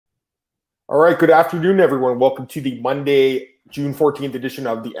All right, good afternoon, everyone. Welcome to the Monday, June 14th edition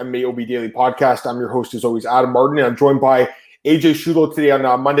of the MMAOB Daily Podcast. I'm your host, as always, Adam Martin, and I'm joined by AJ Schullo today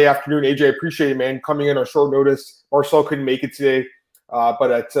on Monday afternoon. AJ, I appreciate it, man, coming in on short notice. Marcel couldn't make it today,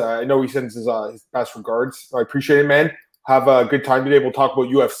 but I know he sends his best regards. I appreciate it, man. Have a good time today. We'll talk about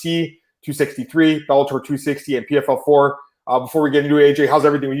UFC 263, Bellator 260, and PFL 4. Before we get into it, AJ, how's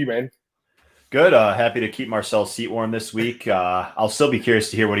everything with you, man? Good. Happy to keep Marcel's seat warm this week. I'll still be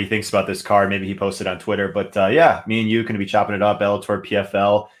curious to hear what he thinks about this card. Maybe he posted on Twitter. But yeah, me and you going to be chopping it up. Bellator,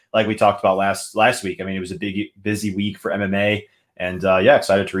 PFL, like we talked about last week. I mean, it was a busy week for MMA. And yeah,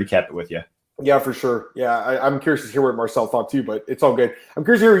 excited to recap it with you. Yeah, for sure. Yeah, I'm curious to hear what Marcel thought too, but it's all good. I'm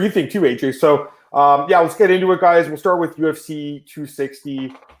curious to hear what you think too, AJ. So yeah, let's get into it, guys. We'll start with UFC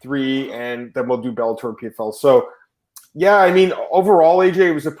 263, and then we'll do Bellator and PFL. So yeah, I mean, overall, AJ,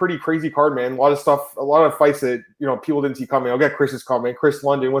 it was a pretty crazy card, man. A lot of stuff, a lot of fights that, people didn't see coming. I'll get Chris's comment. Chris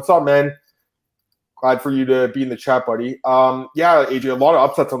London, what's up, man? Glad for you to be in the chat, buddy. Yeah, AJ, a lot of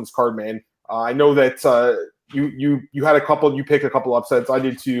upsets on this card, man. I know that you had a couple, you picked a couple upsets. I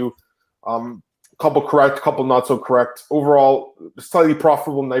did too. Couple correct, couple not so correct. Overall, slightly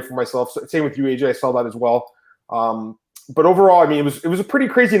profitable night for myself. So, same with you, AJ. I saw that as well. But overall, I mean, it was a pretty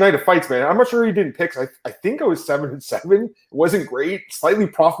crazy night of fights, man. I'm not sure you didn't pick. I think I was 7-7. It wasn't great. Slightly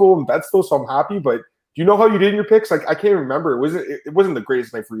profitable in bets though, so I'm happy. But do you know how you did in your picks? Like, I can't remember. It wasn't the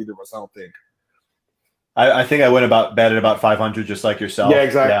greatest night for either of us, I don't think. I think I went batted about 500, just like yourself. Yeah,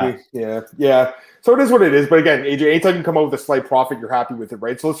 exactly. Yeah. So it is what it is. But again, AJ, anytime you come out with a slight profit, you're happy with it,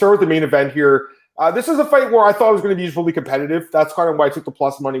 right? So let's start with the main event here. This is a fight where I thought it was going to be fully competitive. That's kind of why I took the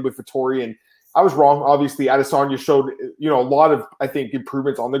plus money with Vettori, and I was wrong. Obviously, Adesanya showed, a lot of, I think,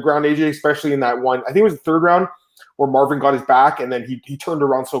 improvements on the ground, AJ, especially in that one. I think it was the third round where Marvin got his back, and then he turned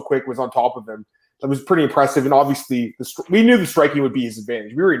around so quick, was on top of him. That was pretty impressive. And obviously, we knew the striking would be his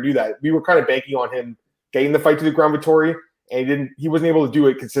advantage. We already knew that. We were kind of banking on him getting the fight to the ground, Vettori, and he wasn't able to do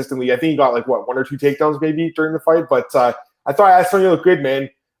it consistently. I think he got one or two takedowns maybe during the fight, but I thought Adesanya looked good, man.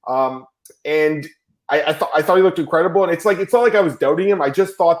 And I thought he looked incredible, and it's not like I was doubting him. I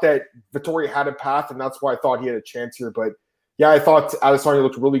just thought that Vettori had a path, and that's why I thought he had a chance here. But yeah, I thought Adesanya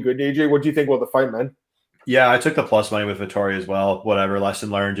looked really good. AJ, what do you think about the fight, man? Yeah, I took the plus money with Vettori as well. Whatever, lesson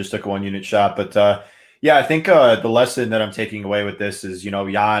learned. Just took a 1-unit shot. But yeah, I think the lesson that I'm taking away with this is,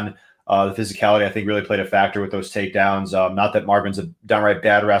 Jan, the physicality, I think, really played a factor with those takedowns. Not that Marvin's a downright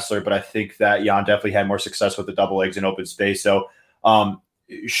bad wrestler, but I think that Jan definitely had more success with the double legs in open space. So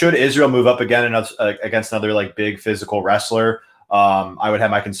should Israel move up again against another big physical wrestler, I would have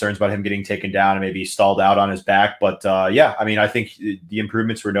my concerns about him getting taken down and maybe stalled out on his back. But yeah, I mean, I think the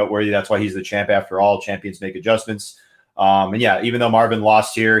improvements were noteworthy. That's why he's the champ after all. Champions make adjustments. And yeah, even though Marvin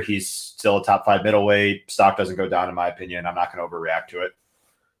lost here, he's still a top 5 middleweight. Stock doesn't go down, in my opinion. I'm not going to overreact to it.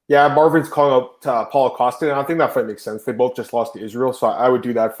 Yeah, Marvin's calling out Paul Acosta, and I think that fight makes sense. They both just lost to Israel, so I would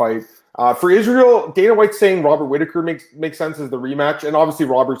do that fight. For Israel, Dana White's saying Robert Whittaker makes sense as the rematch, and obviously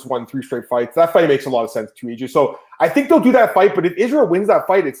Robert's won 3 straight fights. That fight makes a lot of sense to AJ. So I think they'll do that fight, but if Israel wins that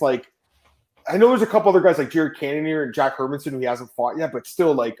fight, it's like, I know there's a couple other guys like Jared Cannonier and Jack Hermanson who he hasn't fought yet, but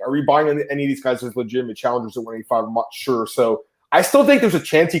still, are we buying any of these guys as legitimate challengers at 185? I'm not sure. So I still think there's a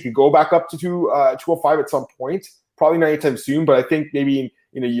chance he could go back up to 205 at some point. Probably not anytime soon, but I think maybe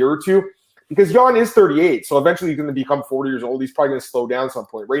in a year or two. Because Jan is 38, so eventually he's going to become 40 years old. He's probably going to slow down at some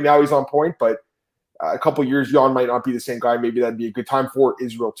point. Right now he's on point, but a couple years, Jan might not be the same guy. Maybe that'd be a good time for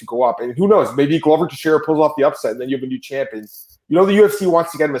Israel to go up. And who knows? Maybe Glover Teixeira pulls off the upset, and then you have a new champion. The UFC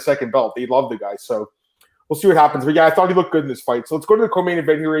wants to get him a second belt. They love the guy, so we'll see what happens. But yeah, I thought he looked good in this fight. So let's go to the co-main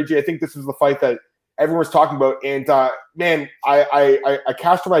event here, AJ. I think this is the fight that everyone's talking about. And man, I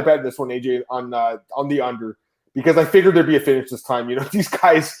cashed my bet in this one, AJ, on the under. Because I figured there'd be a finish this time. These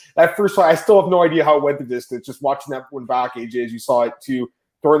guys, that first fight, I still have no idea how it went the distance. Just watching that one back, AJ, as you saw it too,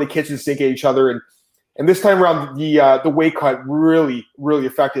 throwing the kitchen sink at each other. And this time around, the weight cut really, really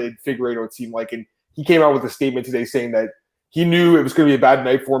affected Figueiredo, it seemed like. And he came out with a statement today saying that he knew it was going to be a bad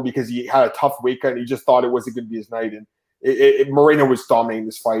night for him because he had a tough weight cut and he just thought it wasn't going to be his night. And Moreno was dominating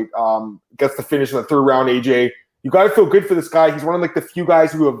this fight. Gets the finish in the third round, AJ. You got to feel good for this guy. He's one of the few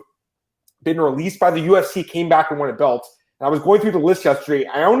guys who have been released by the UFC, came back and won a belt. And I was going through the list yesterday.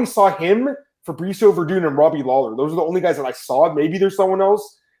 I only saw him, Fabricio Verdun, and Robbie Lawler. Those are the only guys that I saw. Maybe there's someone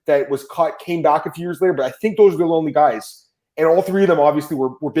else that was cut, came back a few years later, but I think those are the only guys. And all 3 of them obviously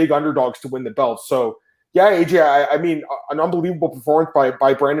were big underdogs to win the belt. So yeah, AJ, I mean, an unbelievable performance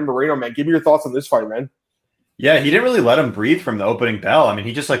by Brandon Moreno, man. Give me your thoughts on this fight, man. Yeah, he didn't really let him breathe from the opening bell. I mean,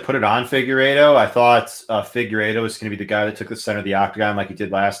 he just put it on Figueiredo. I thought Figueiredo was going to be the guy that took the center of the octagon like he did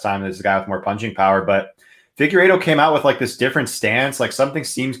last time. There's a guy with more punching power, but Figueiredo came out with like this different stance. Like something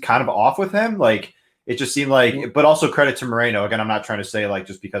seems kind of off with him. Like it just seemed like, but also credit to Moreno. Again, I'm not trying to say like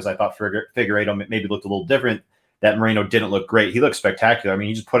just because I thought Figueiredo maybe looked a little different that Moreno didn't look great. He looked spectacular. I mean,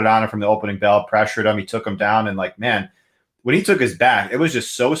 he just put it on him from the opening bell, pressured him. He took him down. And like, man, when he took his back, it was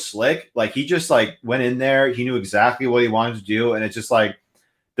just so slick. Like he just like went in there. He knew exactly what he wanted to do. And it's just like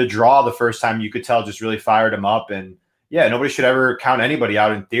the draw the first time you could tell just really fired him up. And yeah, nobody should ever count anybody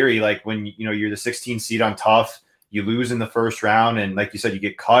out in theory. Like when, you know, you're the 16 seed on Tough, you lose in the first round. And like you said, you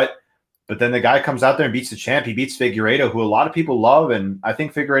get cut. But then the guy comes out there and beats the champ. He beats Figueiredo, who a lot of people love. And I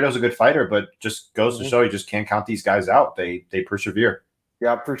think Figueiredo's a good fighter, but just goes to show you just can't count these guys out. They persevere.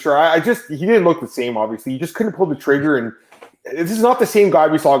 Yeah, for sure. He didn't look the same, obviously. He just couldn't pull the trigger. And this is not the same guy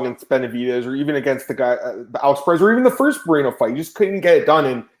we saw against Benavidez or even against the guy, Alex Perez, or even the first Moreno fight. He just couldn't get it done.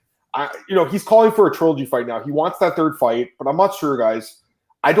 And, he's calling for a trilogy fight now. He wants that third fight, but I'm not sure, guys.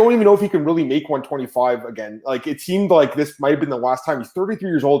 I don't even know if he can really make 125 again. Like, it seemed like this might have been the last time. He's 33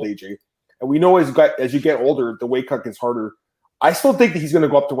 years old, AJ. And we know as you get older, the weight cut gets harder. I still think that he's going to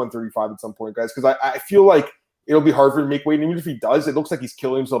go up to 135 at some point, guys, because I feel like it'll be hard for him to make weight. And even if he does, it looks like he's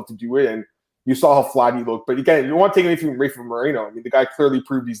killing himself to do it. And you saw how flat he looked. But again, you don't want to take anything away from Moreno. I mean, the guy clearly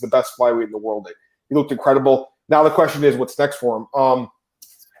proved he's the best flyweight in the world. He looked incredible. Now the question is, what's next for him?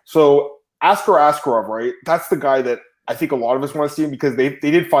 So Askar Askarov, right? That's the guy that I think a lot of us want to see him because they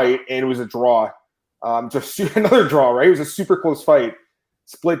did fight and it was a draw. Just another draw, right? It was a super close fight.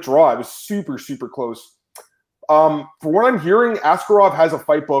 Split draw. It was super, super close. For what I'm hearing, Askarov has a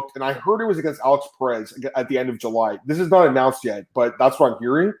fight booked, and I heard it was against Alex Perez at the end of July. This is not announced yet, but that's what I'm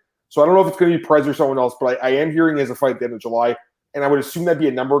hearing. So I don't know if it's going to be Perez or someone else, but I am hearing he has a fight at the end of July, and I would assume that'd be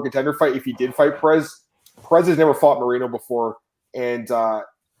a number one contender fight if he did fight Perez. Perez has never fought Moreno before, and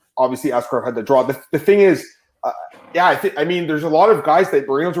obviously Askarov had the draw. The thing is, I mean, there's a lot of guys that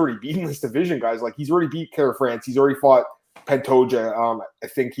Moreno's already beaten in this division, guys. Like, he's already beat Kara France. He's already fought Pantoja. I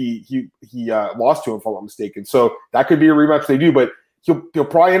think he lost to him, if I'm not mistaken. So that could be a rematch they do, but he'll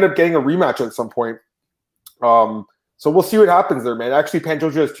probably end up getting a rematch at some point. So we'll see what happens there, man. Actually,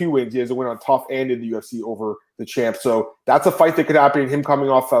 Pantoja has 2 wins. He has a win on Tough and in the UFC over the champ. So that's a fight that could happen, him coming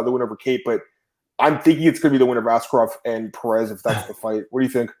off the win over Kate. But I'm thinking it's going to be the win of Askarov and Perez if that's the fight. What do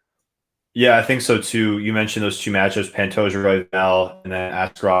you think? Yeah, I think so too. You mentioned those 2 matchups, Pantoja Royval and then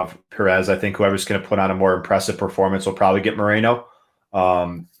Askarov Perez. I think whoever's going to put on a more impressive performance will probably get Moreno.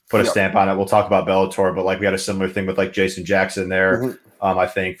 Put a stamp on it. We'll talk about Bellator, but like we had a similar thing with like Jason Jackson there, I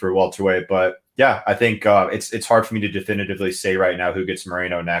think, for welterweight. But yeah, I think it's hard for me to definitively say right now who gets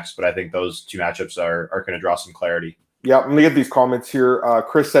Moreno next, but I think those 2 matchups are going to draw some clarity. Yeah, I'm gonna get these comments here.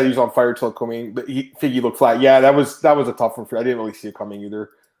 Chris said he's on fire till it coming, but Figgy looked flat. Yeah, that was a tough one for you. I didn't really see it coming either.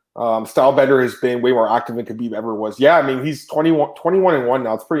 Stylebender has been way more active than Khabib ever was. Yeah, I mean, he's 21-1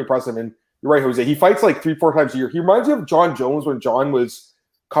 now. It's pretty impressive. And you're right, Jose. He fights like 3-4 times a year. He reminds me of John Jones when John was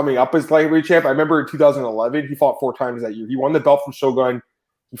coming up as lightweight champ. I remember in 2011, he fought 4 times that year. He won the belt from Shogun.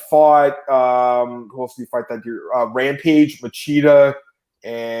 He fought who else did he fight that year? Rampage, Machida,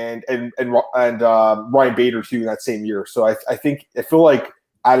 and Ryan Bader too in that same year. So I feel like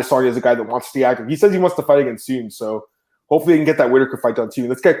Adesanya is a guy that wants to stay active. He says he wants to fight again soon. So hopefully, they can get that Whitaker fight done too.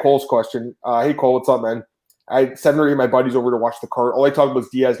 Let's get Cole's question. Hey, Cole, what's up, man? I had 7 or 8 of my buddies over to watch the card. All I talked about was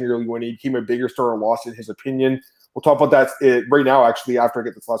Diaz nearly winning. He became a bigger star or loss in his opinion. We'll talk about that right now, actually, after I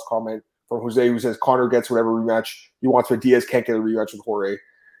get this last comment from Jose, who says Conor gets whatever rematch he wants, but Diaz can't get a rematch with Jorge.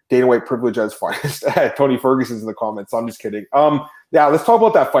 Dana White privilege as finest. Tony Ferguson's in the comments. So I'm just kidding. Yeah, let's talk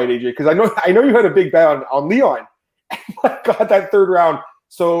about that fight, AJ, because I know you had a big bet on Leon. Got that 3rd round.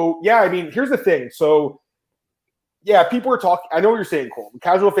 So yeah, I mean, here's the thing. So yeah, people are talking. I know what you're saying, Cole.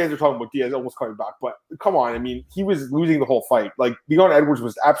 Casual fans are talking about Diaz almost coming back, but come on. I mean, he was losing the whole fight. Like, Leon Edwards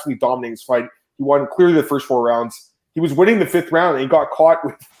was absolutely dominating his fight. He won clearly the first 4 rounds. He was winning the 5th round, and he got caught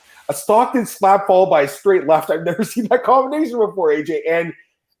with a Stockton slap followed by a straight left. I've never seen that combination before, AJ. And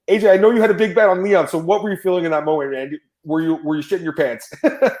AJ, I know you had a big bet on Leon. So what were you feeling in that moment, man? Were you shitting your pants?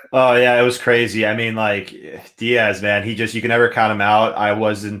 Oh yeah, it was crazy. I mean, like Diaz, man, you can never count him out. I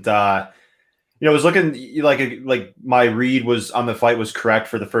wasn't. It was looking like my read was on the fight was correct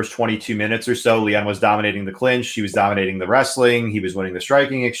for the first 22 minutes or so. Leon was dominating the clinch. He was dominating the wrestling. He was winning the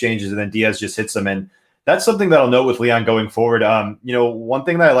striking exchanges, and then Diaz just hits him. And that's something that I'll note with Leon going forward. One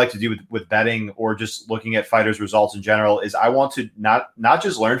thing that I like to do with betting or just looking at fighters' results in general is I want to not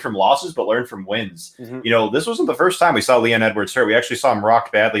just learn from losses, but learn from wins. This wasn't the first time we saw Leon Edwards hurt. We actually saw him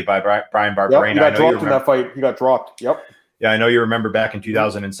rocked badly by Brian Barberena. Yep, he got dropped in that fight. He got dropped. Yep. Yeah, I know you remember back in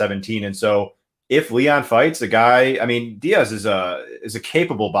 2017. And so if Leon fights a guy, I mean, Diaz is a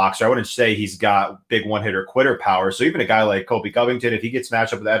capable boxer. I wouldn't say he's got big one-hitter quitter power. So even a guy like Colby Covington, if he gets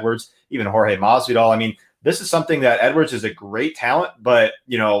matched up with Edwards, even Jorge Masvidal, I mean, this is something that Edwards is a great talent, but,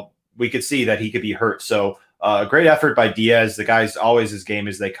 we could see that he could be hurt. So great effort by Diaz. The guy's always as game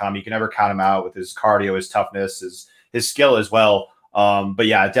as they come. You can never count him out with his cardio, his toughness, his skill as well. But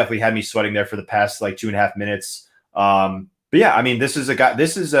yeah, it definitely had me sweating there for the past like 2.5 minutes. But yeah, I mean, this is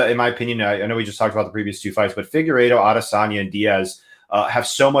in my opinion, I know we just talked about the previous 2 fights, but Figueiredo, Adesanya, and Diaz have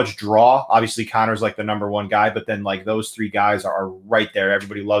so much draw. Obviously, Conor's like the number one guy, but then like those 3 guys are right there.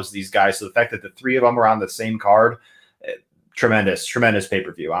 Everybody loves these guys. So the fact that the 3 of them are on the same card, tremendous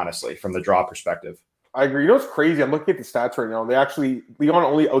pay-per-view, honestly, from the draw perspective. I agree. What's crazy? I'm looking at the stats right now. Leon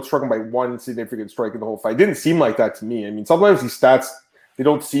only outstruck him by 1 significant strike in the whole fight. It didn't seem like that to me. I mean, sometimes these stats, they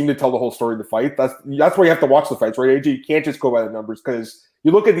don't seem to tell the whole story of the fight. That's why you have to watch the fights, right, AJ? You can't just go by the numbers, because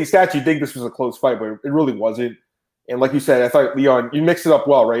you look at these stats, you think this was a close fight, but it really wasn't. And like you said, I thought Leon, you mixed it up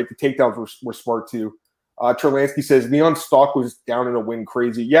well, right? The takedowns were smart too. Terlansky says Leon's stock was down in a win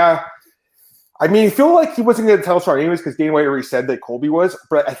crazy. Yeah. I mean, I feel like he wasn't going to tell shot anyways, because Dana White already said that Colby was.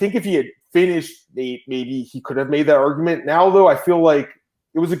 But I think if he had finished Nate, maybe he could have made that argument. Now, though, I feel like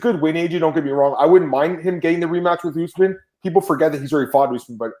it was a good win, AJ. Don't get me wrong. I wouldn't mind him getting the rematch with Usman. People forget that he's already fought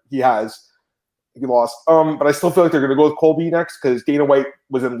Usman, but he has. He lost. But I still feel like they're going to go with Colby next, because Dana White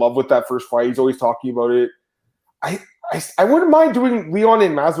was in love with that first fight. He's always talking about it. I wouldn't mind doing Leon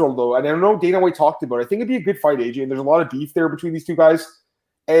and Masvidal, though. And I know Dana White talked about it. I think it'd be a good fight, AJ. And there's a lot of beef there between these 2 guys.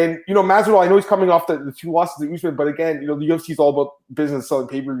 And, Masvidal, I know he's coming off the 2 losses to Usman, but again, the UFC is all about business, selling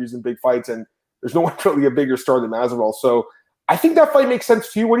pay-per-views and big fights, and there's no one really a bigger star than Masvidal. So I think that fight makes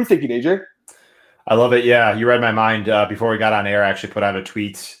sense to you. What are you thinking, AJ? I love it. Yeah, you read my mind. Before we got on air, I actually put out a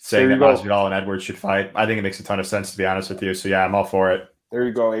tweet saying that Masvidal and Edwards should fight. I think it makes a ton of sense, to be honest with you. So yeah, I'm all for it. There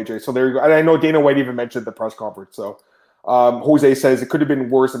you go, AJ. So there you go. And I know Dana White even mentioned the press conference. So Jose says it could have been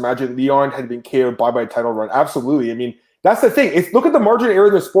worse. Imagine Leon had been KO'd by a title run. Absolutely. I mean, that's the thing. Look at the margin of error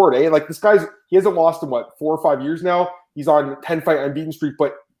in the sport, eh? Like, this he hasn't lost in 4 or 5 years now. He's on 10-fight unbeaten streak,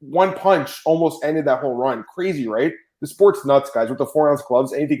 but 1 punch almost ended that whole run. Crazy, right? The sport's nuts, guys. With the 4-ounce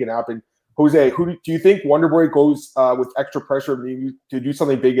gloves, anything can happen. Jose, who do you think Wonderboy goes with extra pressure to do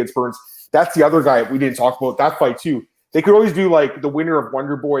something big against Burns? That's the other guy we didn't talk about, that fight too. They could always do like the winner of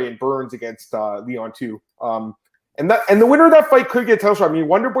Wonderboy and Burns against Leon too. And the winner of that fight could get a title shot. I mean,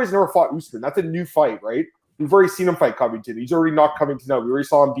 Wonderboy's never fought Usman. That's a new fight, right? We've already seen him fight Covington. He's already not Covington now. We already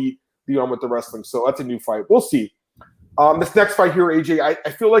saw him beat Leon with the wrestling. So that's a new fight. We'll see. This next fight here, AJ,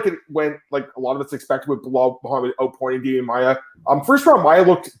 I feel like it went like a lot of it's expected with Bilal Muhammad outpointing Damian Maia. First round, Maia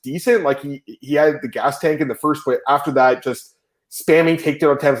looked decent. Like he had the gas tank in the first, but after that, just spamming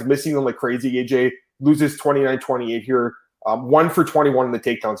takedown attempts, missing them like crazy. AJ loses 29-28 here. 1 for 21 in the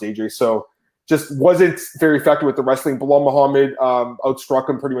takedowns, AJ. So just wasn't very effective with the wrestling. Bilal Muhammad outstruck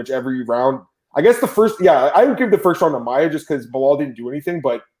him pretty much every round. I guess I would give the first round to Maia just because Bilal didn't do anything,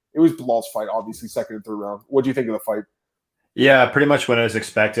 but it was Bilal's fight, obviously, second and third round. What do you think of the fight? Yeah, pretty much when it was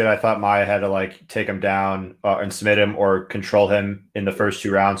expected. I thought Maia had to take him down and submit him or control him in the first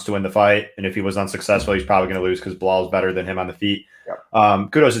 2 rounds to win the fight. And if he was unsuccessful, he's probably going to lose because Bilal's better than him on the feet.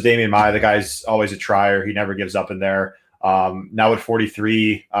 Yep. Kudos to Damian Maia. The guy's always a trier. He never gives up in there. Now at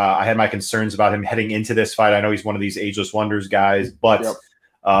 43, I had my concerns about him heading into this fight. I know he's one of these ageless wonders guys, but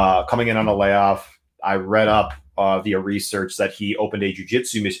coming in on a layoff, I read up via research that he opened a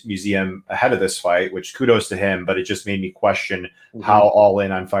jiu-jitsu museum ahead of this fight, which kudos to him, but it just made me question how all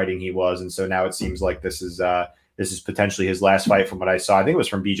in on fighting he was. And so now it seems like this is potentially his last fight from what I saw. I think it was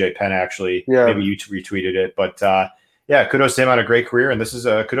from BJ Penn, actually. Yeah. Maybe you retweeted it, but kudos to him on a great career. And this is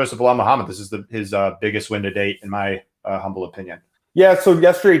kudos to Bilal Muhammad. This is his biggest win to date, in my humble opinion. Yeah, so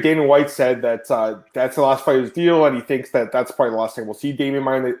yesterday Dana White said that that's the last fight of his deal, and he thinks that that's probably the last time we'll see Damian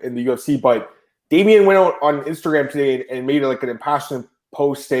Maia in the UFC. But Damian went out on Instagram today and made an impassioned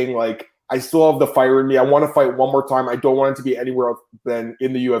post saying, I still have the fire in me. I want to fight one more time. I don't want it to be anywhere else than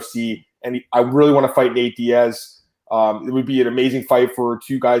in the UFC. And I really want to fight Nate Diaz. It would be an amazing fight for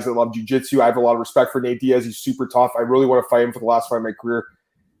 2 guys that love jiu-jitsu. I have a lot of respect for Nate Diaz. He's super tough. I really want to fight him for the last fight of my career.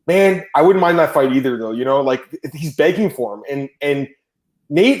 Man, I wouldn't mind that fight either, though. He's begging for him. And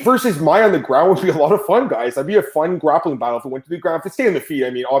Nate versus Maia on the ground would be a lot of fun, guys. That'd be a fun grappling battle if it went to the ground. If it stayed on the feet, I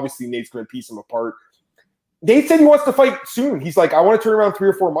mean, obviously Nate's going to piece him apart. Nate said he wants to fight soon. He's like, I want to turn around 3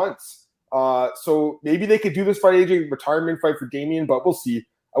 or 4 months. So maybe they could do this fight, AJ, retirement fight for Damian, but we'll see.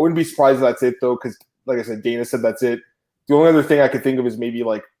 I wouldn't be surprised if that's it, though, because, like I said, Dana said that's it. The only other thing I could think of is maybe,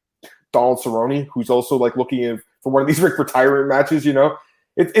 Donald Cerrone, who's also, looking for one of these retirement matches,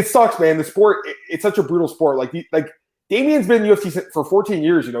 It sucks, man. The sport, it's such a brutal sport. Damian's been in the UFC for 14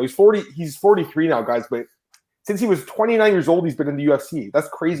 years, He's 43 now, guys, but since he was 29 years old, he's been in the UFC. That's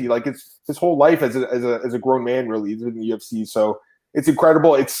crazy. It's his whole life as a grown man, really. He's been in the UFC. So It's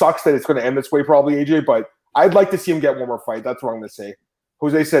incredible. It sucks that it's going to end this way, probably, AJ, but I'd like to see him get one more fight. That's what I'm going to say.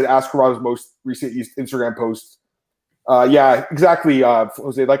 Jose said Askarmov's most recent Instagram post. Yeah, exactly,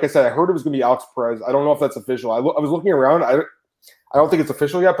 Jose. Like I said, I heard it was going to be Alex Perez. I don't know if that's official. I was looking around. I don't think it's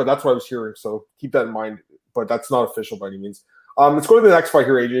official yet, but that's what I was hearing. So keep that in mind. But that's not official by any means. Let's go to the next fight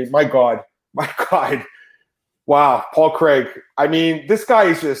here, AJ. My God. Wow, Paul Craig. I mean, this guy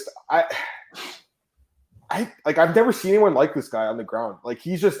is just I've never seen anyone like this guy on the ground. Like,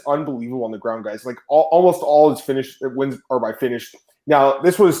 he's just unbelievable on the ground, guys. Like, almost all his wins are by finish. Now,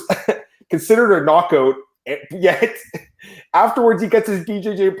 this was considered a knockout, yet afterwards he gets his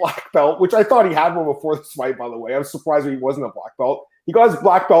BJJ black belt, which I thought he had one before this fight, by the way. I was surprised when he wasn't a black belt. He got his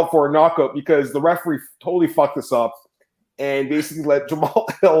black belt for a knockout because the referee totally fucked this up and basically let Jamal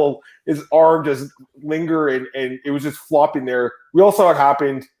Hill, his arm just linger, and it was just flopping there. We all saw what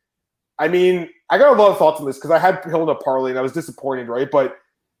happened. I mean, I got a lot of thoughts on this because I had Hill in a parlay and I was disappointed, right? But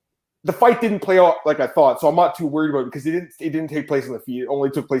the fight didn't play out like I thought, so I'm not too worried about it because it didn't take place on the feet. It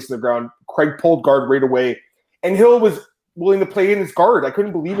only took place on the ground. Craig pulled guard right away, and Hill was willing to play in his guard. I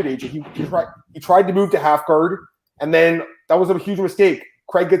couldn't believe it, AJ. He tried to move to half guard, and then that was a huge mistake.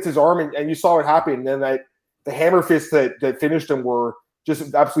 Craig gets his arm, and you saw what happened. And then the hammer fists that finished him were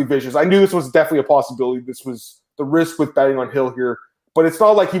just absolutely vicious. I knew this was definitely a possibility. This was the risk with betting on Hill here. But it's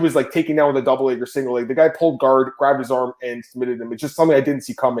not like he was like taking down with a double leg or single leg. The guy pulled guard, grabbed his arm, and submitted him. It's just something I didn't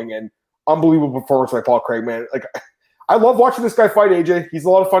see coming. And unbelievable performance by Paul Craig, man. Like, I love watching this guy fight, AJ. He's a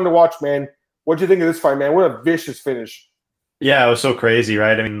lot of fun to watch, man. What'd you think of this fight, man? What a vicious finish. Yeah, it was so crazy,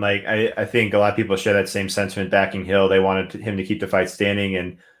 right? I mean, like, I think a lot of people share that same sentiment backing Hill. They wanted him to keep the fight standing,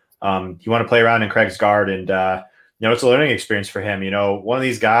 and you want to play around in Craig's guard. And, it's a learning experience for him. One of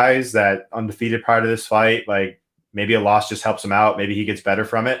these guys that undefeated prior to this fight, like, maybe a loss just helps him out. Maybe he gets better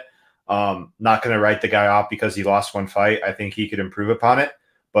from it. Not going to write the guy off because he lost one fight. I think he could improve upon it.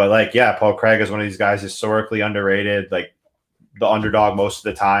 But, like, yeah, Paul Craig is one of these guys historically underrated, like the underdog most of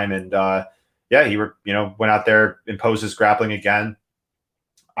the time. And, he went out there, imposed his grappling again.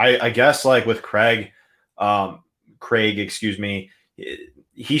 I guess, like, with Craig,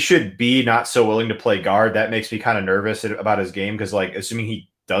 he should be not so willing to play guard. That makes me kind of nervous about his game because, like, assuming he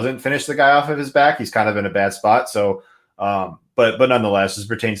doesn't finish the guy off of his back, he's kind of in a bad spot. So, but nonetheless, this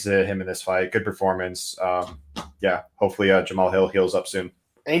pertains to him in this fight. Good performance. Hopefully Jamal Hill heals up soon.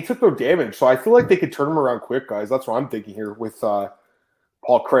 And he took no damage, so I feel like they could turn him around quick, guys. That's what I'm thinking here with Paul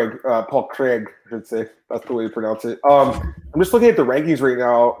Craig. Paul Craig, I should say. That's the way to pronounce it. I'm just looking at the rankings right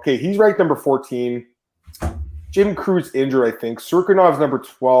now. Okay, he's ranked number 14. Jim Cruz injured, I think. Surkinov's number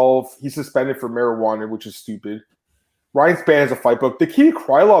 12. He's suspended for marijuana, which is stupid. Ryan Spann has a fight book. Nikita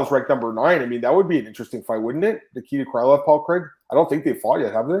Krylov's ranked number 9. I mean, that would be an interesting fight, wouldn't it? Nikita Krylov, Paul Craig. I don't think they fought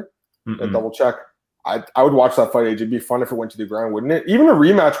yet, have they? Double check. I would watch that fight, AJ. It'd be fun if it went to the ground, wouldn't it? Even a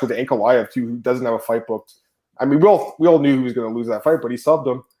rematch with Ankalaev, too, who doesn't have a fight booked. I mean, we all knew he was going to lose that fight, but he subbed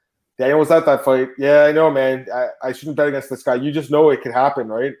him. Daniel was at that fight. Yeah, I know, man. I shouldn't bet against this guy. You just know it could happen,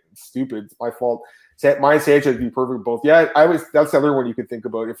 right? It's stupid. It's my fault. Mine Sanchez would be perfect both. Yeah, that's the other one you could think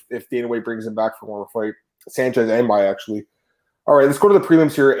about if Dana White brings him back for more of a fight. Sanchez and Mai, actually. All right, let's go to the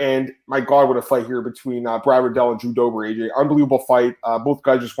prelims here. And my God, what a fight here between Brad Riddell and Drew Dober, AJ. Unbelievable fight. Both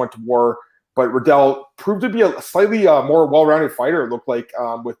guys just went to war. But Riddell proved to be a slightly more well-rounded fighter, it looked like,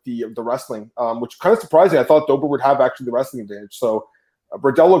 with the wrestling, which kind of surprising. I thought Dober would have actually the wrestling advantage. So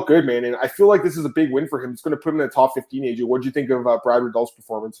Riddell looked good, man. And I feel like this is a big win for him. It's going to put him in the top 15, AJ. What did you think of Brad Riddell's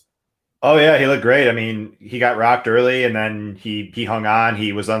performance? Oh, yeah, he looked great. I mean, he got rocked early, and then he hung on.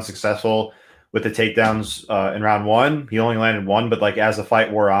 He was unsuccessful with the takedowns in round 1. He only landed 1, but, like, as the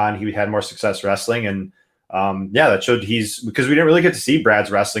fight wore on, he had more success wrestling. And, that showed because we didn't really get to see Brad's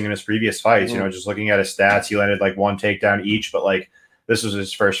wrestling in his previous fights. Just looking at his stats, he landed, like, 1 takedown each, but, like, this was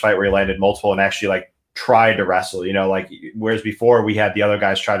his first fight where he landed multiple and actually, like, tried to wrestle, like, whereas before we had the other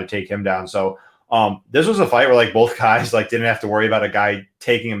guys try to take him down. So, this was a fight where, like, both guys, like, didn't have to worry about a guy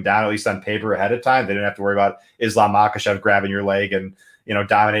taking him down, at least on paper ahead of time. They didn't have to worry about Islam Makhachev grabbing your leg and,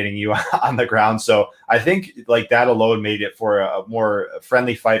 dominating you on the ground. So I think, like, that alone made it for a more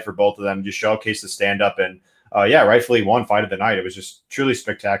friendly fight for both of them, just showcase the stand-up. And, rightfully won fight of the night. It was just truly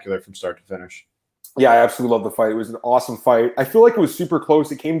spectacular from start to finish. Yeah, I absolutely love the fight. It was an awesome fight. I feel like it was super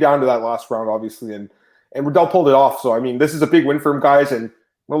close. It came down to that last round, obviously, and Riddell pulled it off. So, I mean, this is a big win for him, guys. And I'm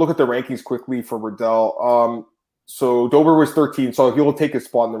going to look at the rankings quickly for Riddell. So Dober was 13, so he'll take his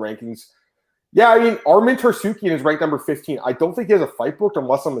spot in the rankings. Yeah, I mean, Armin Tarsukian is ranked number 15. I don't think he has a fight booked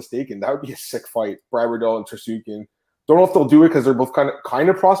unless I'm mistaken. That would be a sick fight, Brad Riddell and Tarsukian. Don't know if they'll do it because they're both kind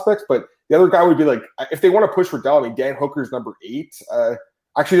of prospects, but the other guy would be like, if they want to push Riddell, I mean, Dan Hooker's number 8.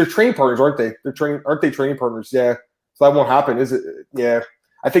 Actually, they're training partners, aren't they? Aren't they training partners? Yeah. So that won't happen, is it? Yeah.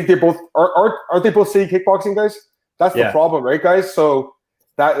 I think they both aren't they both city kickboxing guys? That's the problem, right, guys? So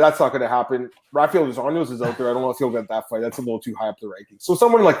that's not going to happen. Rafael dos Anjos is out there. I don't know if he'll get that fight. That's a little too high up the rankings. So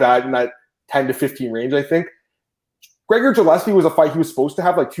someone like that in that 10 to 15 range, I think. Gregor Gillespie was a fight he was supposed to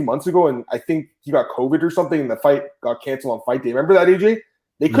have like 2 months ago, and I think he got COVID or something, and the fight got canceled on fight day. Remember that, AJ?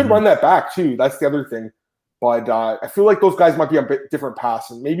 They could run that back too. That's the other thing. But I feel like those guys might be on a bit different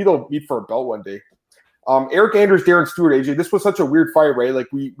paths, and maybe they'll meet for a belt one day. Eric Anders, Darren Stewart, AJ. This was such a weird fight, right? Like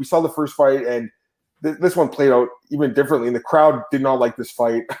we saw the first fight, and this one played out even differently, and the crowd did not like this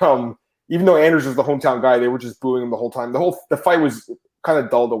fight. Even though Anders is the hometown guy, they were just booing him the whole time. The fight was kind of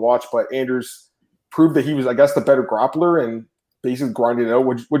dull to watch, but Anders proved that he was, I guess, the better grappler and basically grinded it out.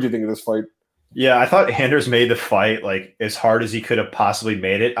 What'd you think of this fight? Yeah, I thought Anders made the fight like as hard as he could have possibly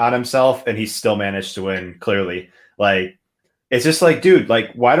made it on himself, and he still managed to win. Clearly, like it's just like, dude,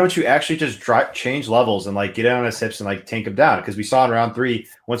 like why don't you actually just change levels and like get in on his hips and like tank him down? Because we saw in round 3,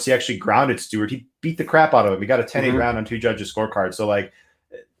 once he actually grounded Stewart, he beat the crap out of him. He got a 10-8 round on 2 judges' scorecards. So like,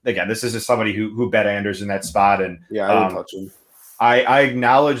 again, this is just somebody who bet Anders in that spot, and yeah, I didn't touch him. I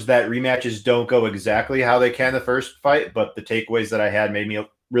acknowledge that rematches don't go exactly how they can the first fight, but the takeaways that I had made me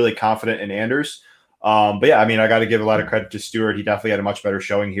really confident in Anders. But yeah, I mean, I got to give a lot of credit to Stewart. He definitely had a much better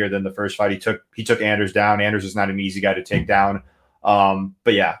showing here than the first fight. He took Anders down. Anders is not an easy guy to take down.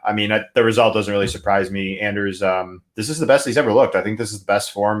 But yeah, I mean, the result doesn't really surprise me. Anders, this is the best he's ever looked. I think this is the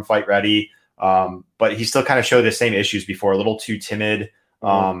best form, fight ready. But he still kind of showed the same issues before, a little too timid,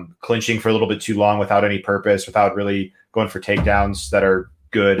 clinching for a little bit too long without any purpose, without really going for takedowns that are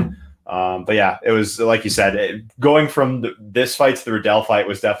good. But yeah, it was like you said, going from this fight to the Riddell fight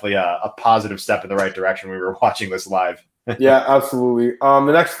was definitely a positive step in the right direction. We were watching this live. Yeah, absolutely.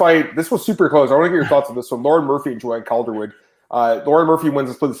 The next fight, this was super close. I want to get your thoughts on this one. Lauren Murphy and Joanne Calderwood. Lauren Murphy wins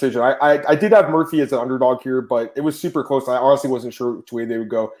a split decision. I did have Murphy as an underdog here, but it was super close. I honestly wasn't sure which way they would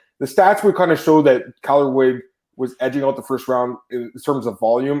go. The stats would kind of show that Calderwood was edging out the first round in terms of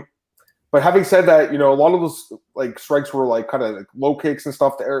volume. But having said that, a lot of those like strikes were like kind of like low kicks and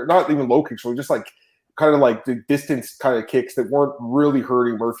stuff, not even low kicks, were just like kind of like the distance kind of kicks that weren't really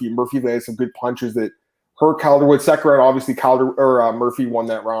hurting Murphy. Murphy landed some good punches that hurt Calderwood. Second round, obviously Murphy won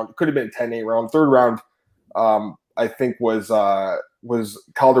that round. It could have been a 10-8 round. Third round, I think was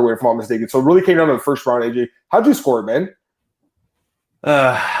Calderwood, if I'm not mistaken. So it really came down to the first round, AJ. How'd you score it, man?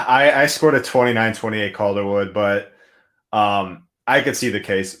 I scored a 29-28 Calderwood, but I could see the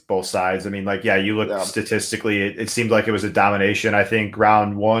case both sides. I mean, like, yeah, you look statistically, it seemed like it was a domination. I think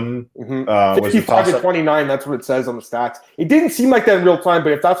round 1 was 55-29. That's what it says on the stats. It didn't seem like that in real time,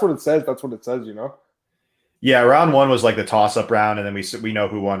 but if that's what it says, that's what it says, Yeah, round 1 was like the toss-up round, and then we know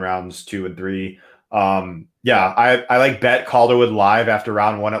who won rounds 2 and 3. I like bet Calderwood live after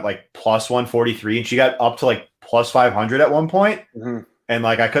round 1 at like plus 143, and she got up to like plus 500 at one point. And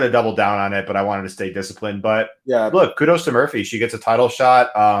like I could have doubled down on it, but I wanted to stay disciplined. But yeah, look, kudos to Murphy. She gets a title shot.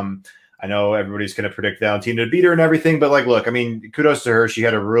 I know everybody's going to predict Valentina to beat her and everything, but like, look, I mean, kudos to her. She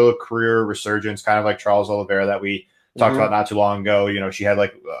had a real career resurgence, kind of like Charles Oliveira that we talked about not too long ago. She had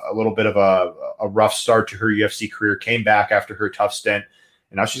like a little bit of a rough start to her UFC career, came back after her tough stint,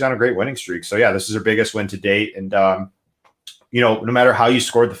 and now she's on a great winning streak. So yeah, this is her biggest win to date. And no matter how you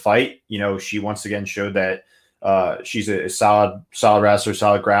scored the fight, she once again showed that she's a solid wrestler,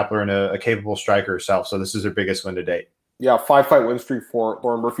 solid grappler, and a capable striker herself. So this is her biggest win to date. Yeah, 5-fight win streak for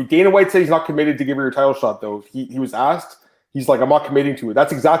Lauren Murphy. Dana White said he's not committed to giving her a title shot, though. He was asked. He's like, I'm not committing to it.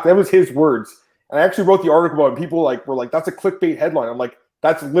 That was his words. And I actually wrote the article about it, and people were like, that's a clickbait headline. I'm like,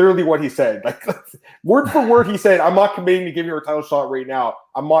 that's literally what he said. Like, word for word, he said, I'm not committing to giving her a title shot right now.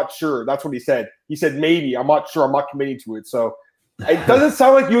 I'm not sure. That's what he said. He said, maybe. I'm not sure. I'm not committing to it. So it doesn't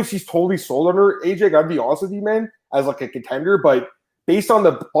sound like UFC's totally sold on her, AJ. I gotta be honest with you, man, as like a contender. But based on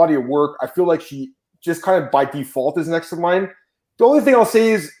the body of work, I feel like she just kind of by default is next in line. The only thing I'll say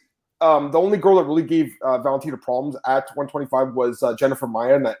is the only girl that really gave Valentina problems at 125 was Jennifer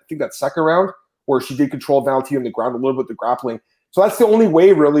Maia, and I think that second round where she did control Valentina on the ground a little bit, the grappling. So that's the only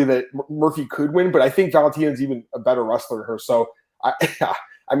way really that Murphy could win. But I think Valentina's even a better wrestler than her. So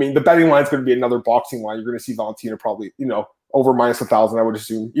I mean, the betting line is going to be another boxing line. You're going to see Valentina probably, over minus 1,000, I would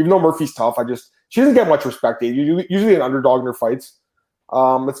assume. Even though Murphy's tough, she doesn't get much respect. Usually an underdog in her fights.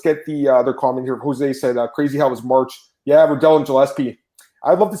 Let's get the other comment here. Jose said, crazy how it was March. Yeah, Riddell and Gillespie.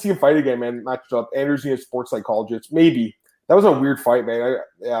 I'd love to see him fight again, man. Matched up. Anders a sports psychologist. Maybe. That was a weird fight, man.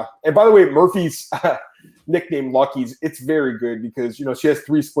 Yeah. And by the way, Murphy's nickname Lucky's, it's very good because, she has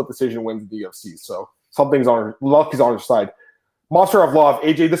 3 split decision wins in the UFC. So luck is on her side. Monster of Love,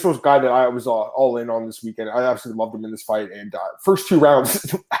 AJ, this was a guy that I was all in on this weekend. I absolutely loved him in this fight. And first 2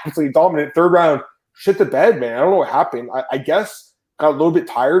 rounds, absolutely dominant. Third round, shit the bed, man. I don't know what happened. I guess got a little bit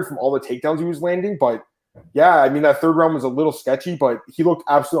tired from all the takedowns he was landing, but yeah, I mean, that third round was a little sketchy, but he looked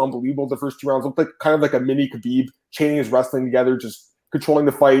absolutely unbelievable. The first 2 rounds looked like kind of like a mini Khabib, chaining his wrestling together, just controlling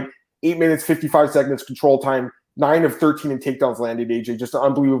the fight. 8 minutes, 55 seconds control time, 9 of 13 in takedowns landed, AJ. Just an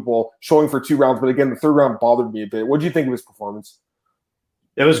unbelievable showing for 2 rounds. But again, the third round bothered me a bit. What did you think of his performance?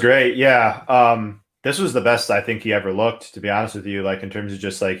 It was great. Yeah. This was the best I think he ever looked, to be honest with you, like in terms of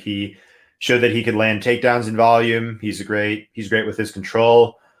just like he showed that he could land takedowns in volume. He's great with his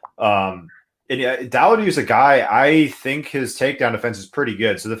control. Dawodu is a guy, I think his takedown defense is pretty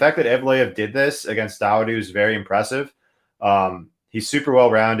good. So the fact that Evloev did this against Dawodu is very impressive. He's super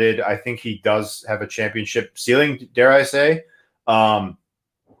well-rounded. I think he does have a championship ceiling, dare I say.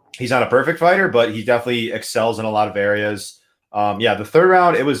 He's not a perfect fighter, but he definitely excels in a lot of areas. The third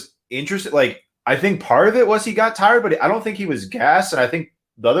round, it was interesting. Like, I think part of it was he got tired, but I don't think he was gassed. And I think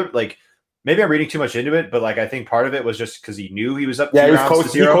the other, like, maybe I'm reading too much into it, but like I think part of it was just because he knew he was up. Yeah, he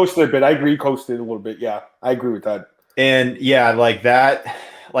coasted a bit. I agree, he coasted a little bit. Yeah, I agree with that. And yeah, like that,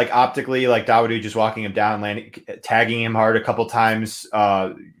 like optically, like Dawodu just walking him down, landing, tagging him hard a couple times.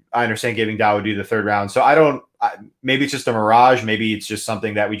 I understand giving Dawodu the third round. So maybe it's just a mirage. Maybe it's just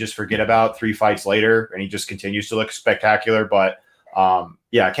something that we just forget about 3 fights later, and he just continues to look spectacular. But I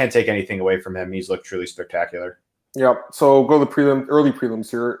can't take anything away from him. He's looked truly spectacular. Yep. So go to the early prelims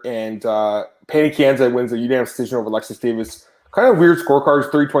here, and Pannie Kianzad wins a unanimous decision over Alexis Davis. Kind of weird scorecards: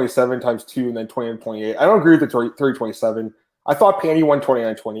 30-27 times 2, and then 29-28. I don't agree with the 30-27. I thought Pannie won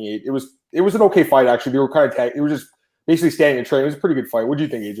 29-28. It was an okay fight actually. They were kind of tagged. It was just basically standing and trading. It was a pretty good fight. What do you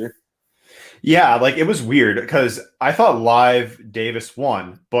think, AJ? Yeah, like it was weird because I thought live Davis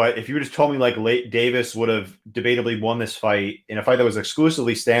won, but if you would have told me like late Davis would have debatably won this fight in a fight that was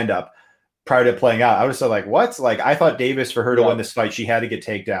exclusively stand-up prior to playing out, I would have said like, what? Like I thought Davis, for her to win this fight, she had to get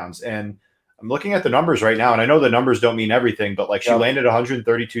takedowns. And I'm looking at the numbers right now, and I know the numbers don't mean everything, but like she landed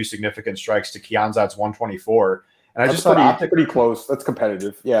 132 significant strikes to Kianzad's 124. And I just thought pretty close. That's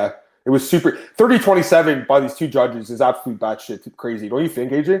competitive. Yeah. It was super 30-27 by these 2 judges is absolute batshit crazy. Don't you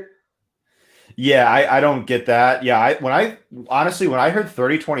think, AJ? Yeah, I don't get that. Yeah, when I heard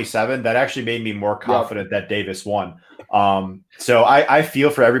 30-27, that actually made me more confident that Davis won. So I feel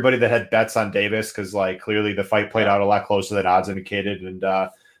for everybody that had bets on Davis because like clearly the fight played out a lot closer than odds indicated. And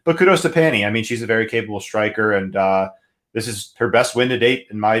but kudos to Pannie. I mean, she's a very capable striker, and this is her best win to date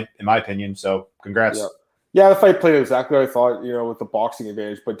in my opinion. So congrats. Yeah, the fight played exactly what I thought, with the boxing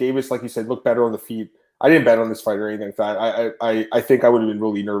advantage. But Davis, like you said, looked better on the feet. I didn't bet on this fight or anything like that. I think I would have been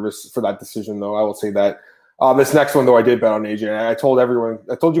really nervous for that decision, though. I will say that. This next one, though, I did bet on AJ. I told everyone.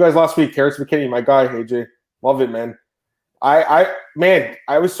 I told you guys last week, Terrence McKinney, my guy, AJ. Love it, man. I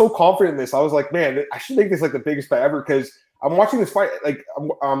was so confident in this. I was like, man, I should make this like the biggest bet ever because I'm watching this fight. Like,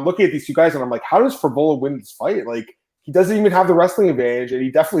 I'm looking at these 2 guys, and I'm like, how does Frevola win this fight? Like, he doesn't even have the wrestling advantage, and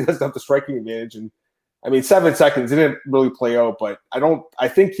he definitely doesn't have the striking advantage. And I mean, 7 seconds didn't really play out, but I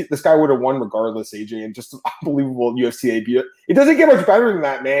think this guy would have won regardless, AJ, and just an unbelievable UFC debut. It doesn't get much better than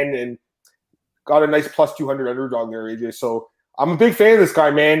that, man, and got a nice plus 200 underdog there, AJ. So I'm a big fan of this guy,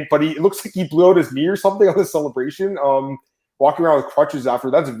 man, but it looks like he blew out his knee or something on the celebration. Walking around with crutches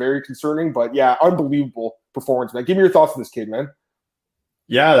after, that's very concerning, but yeah, unbelievable performance, man. Give me your thoughts on this kid, man.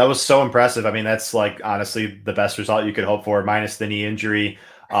 Yeah, that was so impressive. I mean, that's like honestly the best result you could hope for, minus the knee injury.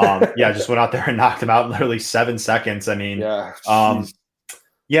 Just went out there and knocked him out in literally 7 seconds. I mean, like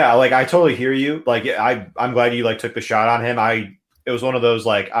I totally hear you. Like I'm glad you like took the shot on him. It was one of those,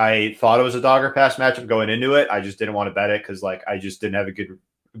 like, I thought it was a dog or pass matchup going into it. I just didn't want to bet it because like I just didn't have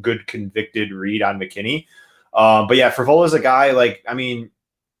a good convicted read on McKinney. But yeah, Frevola's a guy, like, I mean,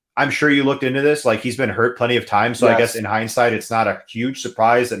 I'm sure you looked into this. Like, he's been hurt plenty of times. So I guess in hindsight, it's not a huge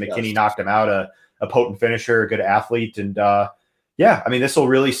surprise that McKinney knocked him out, a potent finisher, a good athlete. And I mean, this will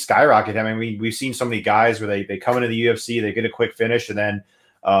really skyrocket him. I mean, we've seen so many guys where they come into the UFC, they get a quick finish, and then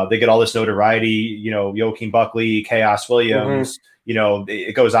they get all this notoriety, Joaquin Buckley, Chaos Williams,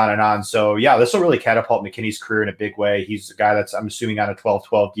 it goes on and on. So yeah, this will really catapult McKinney's career in a big way. He's a guy that's, I'm assuming, on a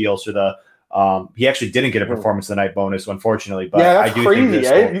 12-12 deal. So he actually didn't get a performance of the night bonus, unfortunately. But yeah, that's I do crazy.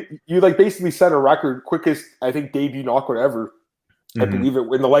 think you like basically set a record, quickest, I think, debut knockout ever. I believe it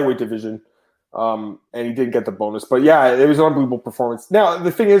in the lightweight division. And he didn't get the bonus. But yeah, it was an unbelievable performance. Now,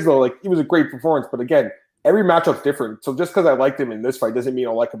 the thing is, though, like, it was a great performance. But again, every matchup's different. So just because I liked him in this fight doesn't mean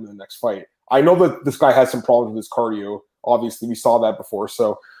I'll like him in the next fight. I know that this guy has some problems with his cardio. Obviously, we saw that before.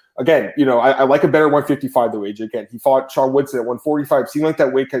 So again, I like a better 155 though, AJ. Again, he fought Sean Woodson at 145. Seemed like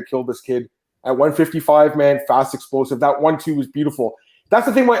that weight cut killed this kid. At 155, man, fast, explosive. That 1-2 was beautiful. That's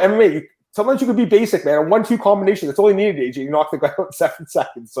the thing about MMA. Sometimes you could be basic, man. A 1-2 combination, that's all you needed, AJ. You knocked the guy out in 7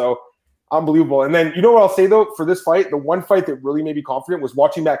 seconds. So unbelievable. And then, you know what I'll say, though, for this fight, the one fight that really made me confident was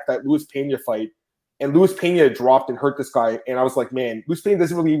watching back that Luis Pena fight. And Luis Pena dropped and hurt this guy. And I was like, man, Luis Pena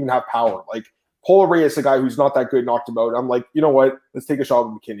doesn't really even have power. Like, Polo Reyes, a guy who's not that good, knocked him out. I'm like, you know what? Let's take a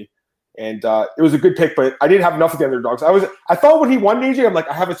shot with McKinney. And it was a good pick, but I didn't have enough of the underdogs. I thought when he won, AJ, I'm like,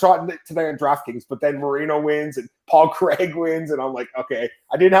 I have a shot tonight on DraftKings, but then Moreno wins and Paul Craig wins, and I'm like, okay,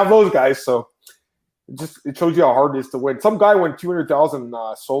 I didn't have those guys, so it shows you how hard it is to win. Some guy won 200,000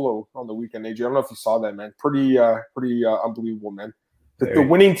 solo on the weekend, AJ. I don't know if you saw that, man. Pretty unbelievable, man. The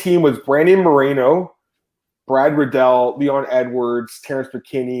winning team was Brandon Moreno, Brad Riddell, Leon Edwards, Terrence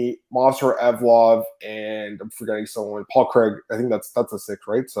McKinney, Movsar Evlov, and I'm forgetting someone. Paul Craig. I think that's a 6,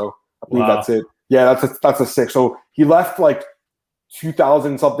 right? So I believe that's it. Yeah, that's a 6. So he left like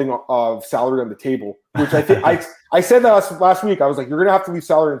 2,000 something of salary on the table, which I think I said that last week. I was like, you're gonna have to leave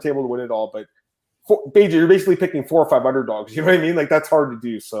salary on the table to win it all. But Beja, you're basically picking 4 or 5 underdogs. You know what I mean? Like that's hard to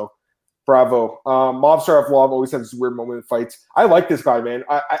do. So bravo. Movsar Evlov always has this weird moment in fights. I like this guy, man.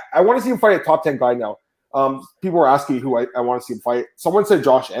 I want to see him fight a top 10 guy now. People were asking who I want to see him fight. Someone said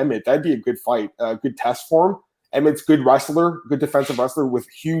Josh Emmett. That'd be a good fight, a good test for him. Emmett's good wrestler, good defensive wrestler with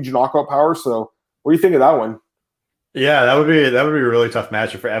huge knockout power. So, what do you think of that one? Yeah, that would be a really tough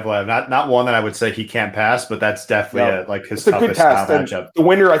matchup for Evlov. Not one that I would say he can't pass, but that's definitely his toughest matchup. The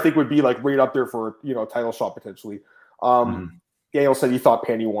winner, I think, would be like right up there for a title shot potentially. Daniel said he thought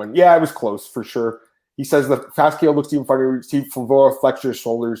Penny won. Yeah, it was close for sure. He says the fast KO looks even funnier. Steve Favola flexed his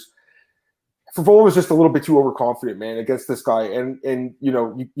shoulders. Favola was just a little bit too overconfident, man, against this guy, and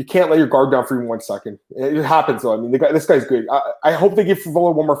you can't let your guard down for even 1 second. It happens though. I mean, this guy's good. I hope they give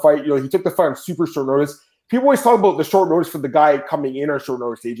Favola one more fight. He took the fight on super short notice. People always talk about the short notice for the guy coming in on short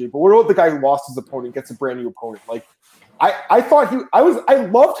notice, AJ. But what about the guy who lost his opponent, gets a brand new opponent? Like, I thought I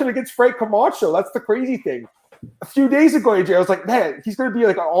loved him against Frank Camacho. That's the crazy thing. A few days ago, AJ, I was like, man, he's going to be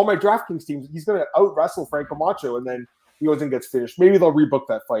like on all my DraftKings teams. He's going to out wrestle Frank Camacho, and then he goes and gets finished. Maybe they'll rebook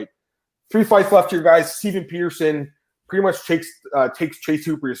that fight. 3 fights left here, guys. Steven Peterson pretty much takes Chase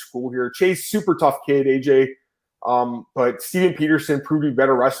Hooper to school here. Chase, super tough kid, AJ. But Steven Peterson proved to be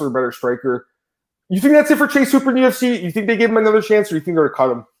better wrestler, better striker. You think that's it for Chase Hooper in the UFC? You think they give him another chance, or you think they're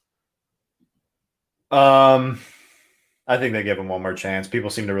going to cut him? I think they give him one more chance. People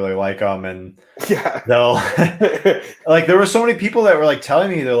seem to really like him, and they'll like. There were so many people that were like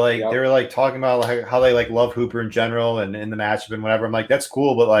telling me they were like talking about like how they like love Hooper in general and in the matchup and whatever. I'm like, that's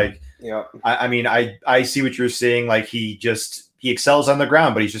cool, but like, I mean, I see what you're saying. Like he excels on the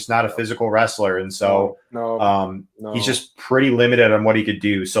ground, but he's just not a physical wrestler, and so he's just pretty limited on what he could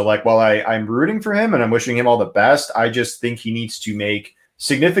do. So like, while I'm rooting for him and I'm wishing him all the best, I just think he needs to make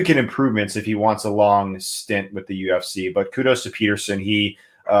significant improvements if he wants a long stint with the UFC. But kudos to Peterson. He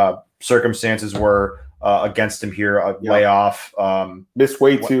circumstances were against him here, a layoff, missed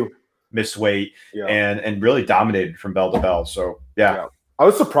weight too, and really dominated from bell to bell. So yeah. I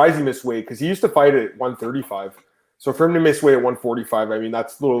was surprised he missed weight because he used to fight at 135. So for him to miss weight at 145, I mean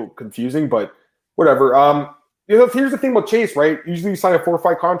that's a little confusing, but whatever. Here's the thing about Chase, right? Usually you sign a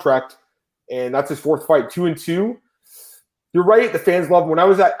 4-fight contract, and that's his 4th fight, 2-2. You're right. The fans love him. When I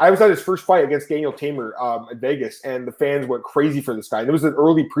was at his first fight against Daniel Tamer in Vegas, and the fans went crazy for this guy. And it was an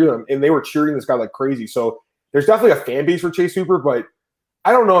early prelim, and they were cheering this guy like crazy. So there's definitely a fan base for Chase Hooper, but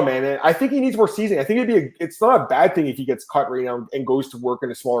I don't know, man. I think he needs more seasoning. I think it's not a bad thing if he gets cut right now and goes to work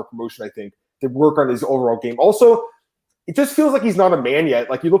in a smaller promotion. I think to work on his overall game. Also, it just feels like he's not a man yet.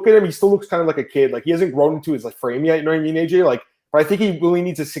 Like you look at him, he still looks kind of like a kid. Like he hasn't grown into his frame yet. You know what I mean, AJ? Like, but I think he really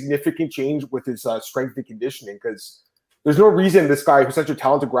needs a significant change with his strength and conditioning because there's no reason this guy who's such a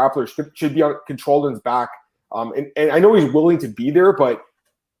talented grappler should be controlled in his back. And I know he's willing to be there, but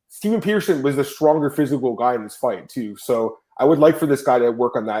Steven Peterson was the stronger physical guy in this fight too. So I would like for this guy to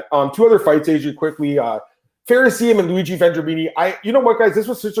work on that. 2 other fights, AJ, quickly. Fair Ziem and Luigi Vendramini. You know what, guys? This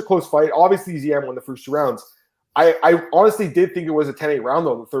was such a close fight. Obviously, Ziem won the first 2 rounds. I honestly did think it was a 10-8 round,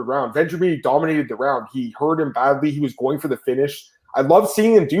 though, in the 3rd round. Vendramini dominated the round. He hurt him badly. He was going for the finish. I love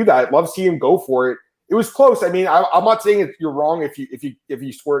seeing him do that. I love seeing him go for it. It was close. I mean, I'm not saying you're wrong if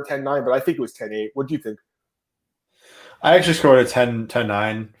you scored 10-9, but I think it was 10-8. What do you think? I actually scored a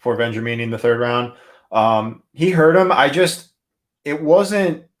 10-9 for Vendramini in the 3rd round. He hurt him. It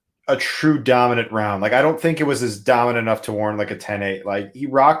wasn't a true dominant round. Like, I don't think it was as dominant enough to warrant like a 10-8. Like, he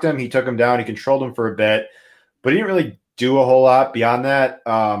rocked him, he took him down, he controlled him for a bit, but he didn't really do a whole lot beyond that.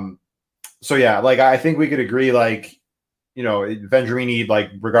 So yeah, like I think we could agree, like, Vendramini, like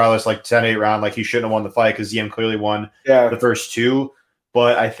regardless, like 10-8 round, like he shouldn't have won the fight because Ziem clearly won the first 2.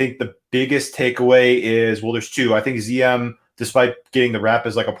 But I think the biggest takeaway is, well, there's 2. I think Ziem, despite getting the rep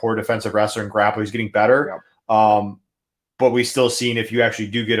as like a poor defensive wrestler and grappler, he's getting better. but we still seen if you actually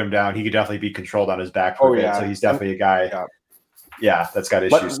do get him down, he could definitely be controlled on his back for a bit. So he's definitely a guy. Yeah, that's got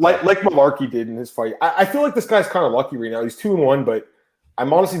issues. Like Malarkey did in his fight. I feel like this guy's kind of lucky right now. He's 2-1, but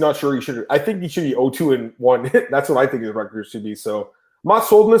I'm honestly not sure he should. I think he should be 0-2-1. That's what I think his record should be. So I'm not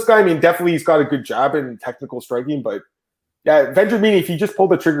sold on this guy. I mean, definitely he's got a good jab and technical striking, but yeah, Vendramini, if he just pulled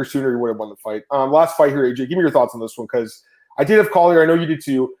the trigger sooner, he would have won the fight. Last fight here, AJ. Give me your thoughts on this one, because I did have Collier. I know you did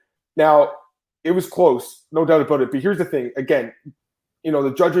too. Now, it was close, no doubt about it. But here's the thing. Again,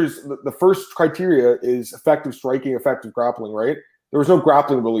 the judges, the first criteria is effective striking, effective grappling, right? There was no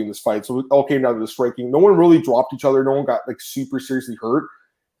grappling really in this fight, so it all came down to the striking. No one really dropped each other. No one got super seriously hurt.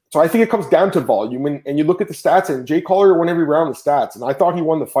 So I think it comes down to volume. And you look at the stats, and Jay Collier won every round of stats. And I thought he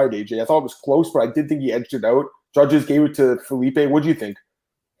won the fight, AJ. I thought it was close, but I did think he edged it out. Judges gave it to Felipe. What do you think?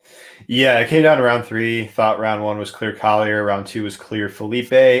 Yeah, it came down to round 3. Thought round 1 was clear Collier. Round 2 was clear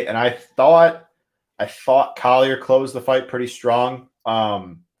Felipe. And I thought Collier closed the fight pretty strong.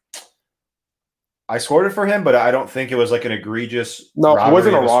 I scored it for him, but I don't think it was like an egregious. No, it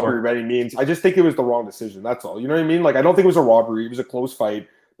wasn't a robbery by any means. I just think it was the wrong decision. That's all. You know what I mean? Like, I don't think it was a robbery. It was a close fight.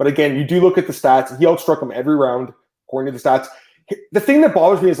 But again, you do look at the stats. He outstruck him every round, according to the stats. The thing that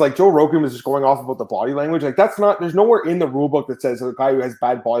bothers me is like Joe Rogan was just going off about the body language. Like, there's nowhere in the rule book that says a guy who has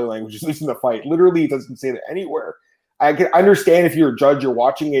bad body language is losing the fight. Literally, it doesn't say that anywhere. I can understand if you're a judge, you're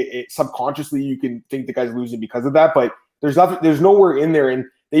watching it subconsciously, you can think the guy's losing because of that. But there's nowhere in there. And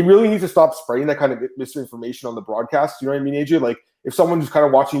they really need to stop spreading that kind of misinformation on the broadcast. You know what I mean, AJ? Like, if someone who's kind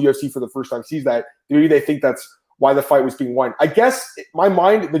of watching UFC for the first time sees that, maybe they think that's why the fight was being won. I guess, in my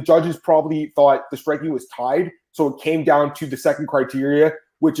mind, the judges probably thought the striking was tied, so it came down to the second criteria,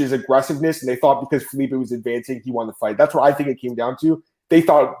 which is aggressiveness, and they thought because Felipe was advancing, he won the fight. That's what I think it came down to. They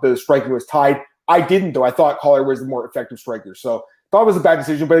thought the striking was tied. I didn't, though. I thought Collier was the more effective striker. So thought it was a bad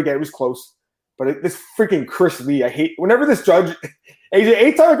decision, but again, it was close. But this freaking Chris Lee, I hate whenever this judge, AJ,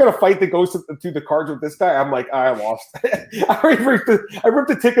 anytime I got a fight that goes to the cards with this guy, I'm like, I lost. I ripped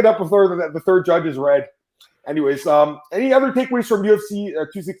the ticket up before the third judge is red. Anyways, any other takeaways from UFC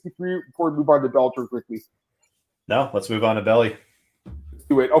 263 before we move on to Bellator quickly? No, let's move on to Belly. Let's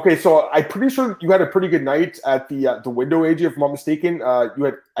do it. Okay, so I'm pretty sure you had a pretty good night at the window, AJ, if I'm not mistaken.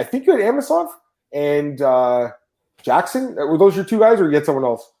 I think you had Amosov and Jackson. Were those your two guys, or you had someone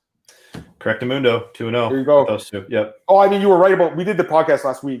else? Correctamundo, 2-0. There you go. Those two. Yep. Oh, I mean, you were right about. We did the podcast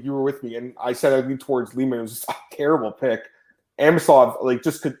last week. You were with me, and I said I'd lean towards Lehman. It was just a terrible pick. Amosov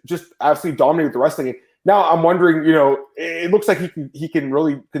just absolutely dominated the wrestling. Now I'm wondering, it looks like he can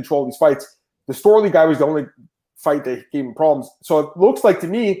really control these fights. The Storley guy was the only fight that gave him problems. So it looks like to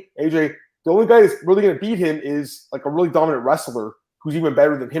me, AJ, the only guy that's really going to beat him is like a really dominant wrestler who's even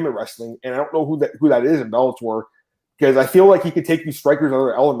better than him at wrestling. And I don't know who that is in Bellator, because I feel like he could take these strikers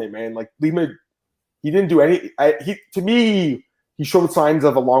another element, man. Like Lima, he didn't do any. To me, he showed signs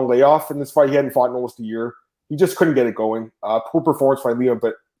of a long layoff in this fight. He hadn't fought in almost a year. He just couldn't get it going. Poor performance by Lima,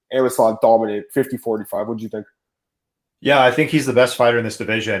 but Amosov dominated 50-45. What do you think? Yeah, I think he's the best fighter in this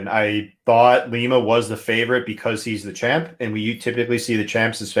division. I thought Lima was the favorite because he's the champ, and we typically see the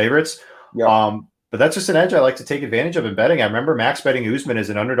champs as favorites. Yeah. But that's just an edge I like to take advantage of in betting. I remember Max betting Usman as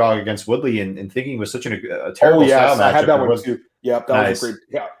an underdog against Woodley and thinking it was such a terrible style matchup. I had that one too. Yeah, that nice. was a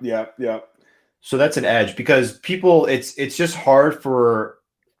great. Yeah. So that's an edge because people, it's just hard for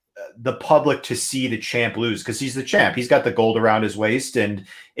the public to see the champ lose because he's the champ. He's got the gold around his waist, and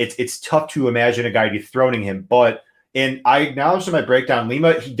it's tough to imagine a guy dethroning him. But I acknowledge in my breakdown,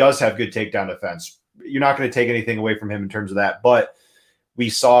 Lima, he does have good takedown defense. You're not going to take anything away from him in terms of that, but we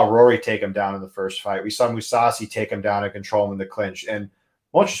saw Rory take him down in the first fight. We saw Mousasi take him down and control him in the clinch. And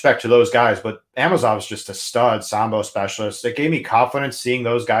much respect to those guys, but Amosov is just a stud sambo specialist. It gave me confidence seeing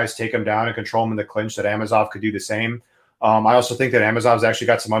those guys take him down and control him in the clinch that Amosov could do the same. I also think that Amosov's actually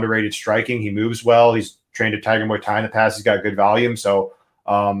got some underrated striking. He moves well. He's trained at Tiger Muay Thai in the past. He's got good volume. So,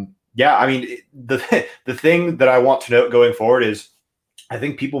 yeah, I mean, the thing that I want to note going forward is I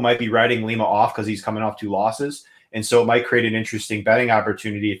think people might be writing Lima off because he's coming off 2 losses. And so it might create an interesting betting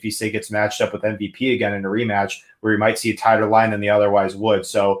opportunity if he, say, gets matched up with MVP again in a rematch where he might see a tighter line than he otherwise would.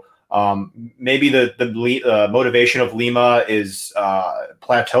 So maybe the motivation of Lima is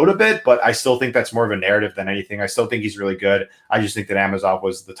plateaued a bit, but I still think that's more of a narrative than anything. I still think he's really good. I just think that Amosov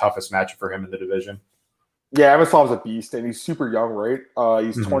was the toughest matchup for him in the division. Yeah, Amosov's a beast, and he's super young, right?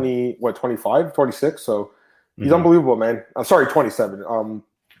 He's 25, 26, so he's unbelievable, man. I'm sorry, 27.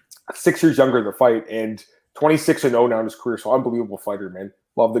 6 years younger in the fight, and 26-0 now in his career, so unbelievable fighter, man.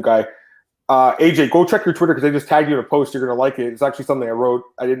 Love the guy. AJ, go check your Twitter because they just tagged you in a post. You're going to like it. It's actually something I wrote.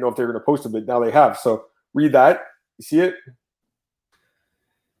 I didn't know if they were going to post it, but now they have. So read that. You see it?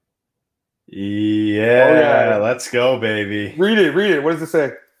 Yeah, let's go, baby. Read it. What does it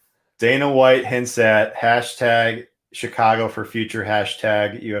say? Dana White hints at hashtag Chicago for future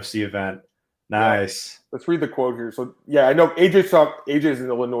hashtag UFC event. Nice. Yeah. Let's read the quote here. So, yeah, I know AJ is an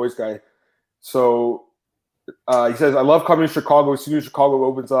Illinois guy. So he says, I love coming to Chicago as soon as Chicago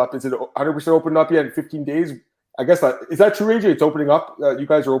opens up. Is it 100% opened up yet in 15 days? I guess is that true, AJ? It's opening up. You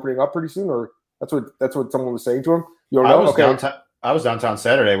guys are opening up pretty soon, or that's what someone was saying to him. You don't know? I was downtown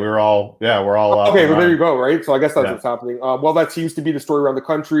Saturday. We're all okay. Well, there you go. Right. So I guess that's what's happening. Well, that seems to be the story around the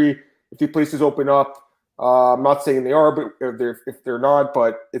country. If the places open up, I'm not saying they are, but if they're not,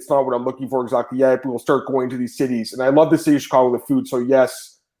 but it's not what I'm looking for exactly yet. But we'll start going to these cities, and I love the city of Chicago, the food. So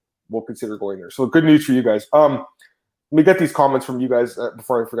yes, we'll consider going there. So good news for you guys. Let me get these comments from you guys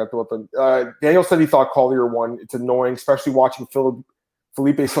before I forget about them. Daniel said he thought Collier won. It's annoying, especially watching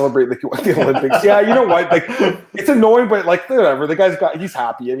Felipe celebrate like he won the Olympics. Yeah, you know what? Like, it's annoying, but like whatever. The he's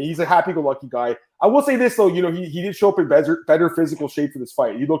happy. I mean, he's a happy-go-lucky guy. I will say this though, he did show up in better physical shape for this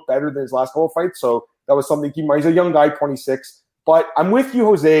fight. He looked better than his last couple of fights, so that was something to keep in mind. He's a young guy, 26. But I'm with you,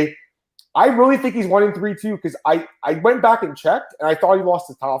 Jose. I really think he's 1-3 too, because I went back and checked, and I thought he lost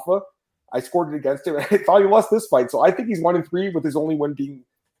to Tafa. I scored it against him, and I thought he lost this fight. So I think he's 1-3 with his only win being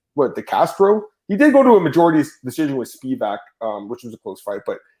the Castro. He did go to a majority decision with Spivak, which was a close fight,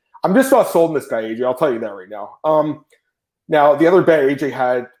 but I'm just not sold on this guy, AJ. I'll tell you that right now. Now, the other bet AJ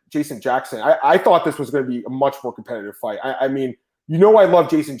had, Jason Jackson. I thought this was going to be a much more competitive fight. I mean, I love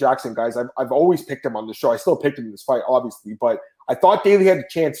Jason Jackson, guys. I've always picked him on the show. I still picked him in this fight, obviously, but I thought Daly had a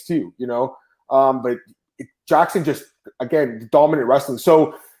chance too, but Jackson just, again, dominant wrestling.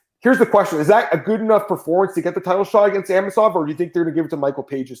 So here's the question. Is that a good enough performance to get the title shot against Amosov, or do you think they're going to give it to Michael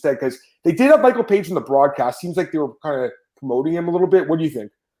Page instead? Because they did have Michael Page in the broadcast. Seems like they were kind of promoting him a little bit. What do you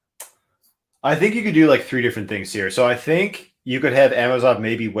think? I think you could do like three different things here. So I think you could have Amosov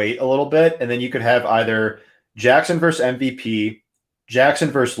maybe wait a little bit, and then you could have either Jackson versus MVP,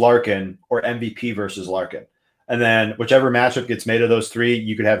 Jackson versus Larkin, or MVP versus Larkin. And then whichever matchup gets made of those three,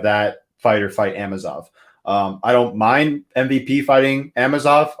 you could have that fighter fight Amosov. I don't mind MVP fighting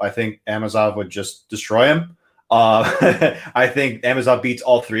Amosov. I think Amosov would just destroy him. I think Amosov beats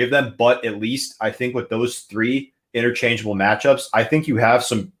all three of them, but at least I think with those three interchangeable matchups, I think you have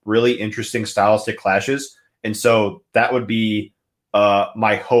some really interesting stylistic clashes. And so that would be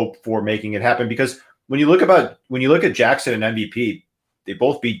my hope for making it happen, because when you look at Jackson and MVP, they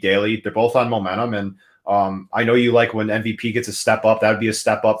both beat Daly. They're both on momentum, and I know you like when MVP gets a step up. That would be a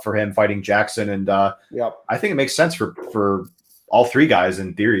step up for him fighting Jackson, and I think it makes sense for all three guys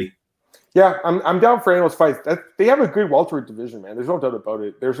in theory. Yeah, I'm down for any of those fights. They have a good welterweight division, man. There's no doubt about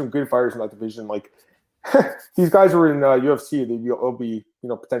it. There's some good fighters in that division. Like these guys are in UFC. They'll be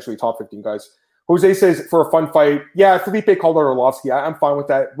potentially top 15 guys. Jose says for a fun fight, yeah, Felipe called out Arlovsky. I'm fine with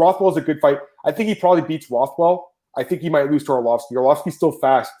that. Rothwell's a good fight. I think he probably beats Rothwell. I think he might lose to Arlovsky. Arlovsky's still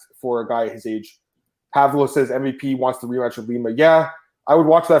fast for a guy his age. Pavlo says MVP wants the rematch of Lima. Yeah, I would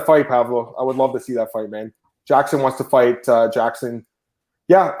watch that fight, Pavlo. I would love to see that fight, man. Jackson wants to fight Jackson.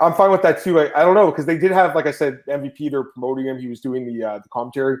 Yeah, I'm fine with that too. I don't know, because they did have, like I said, MVP. They're promoting him. He was doing the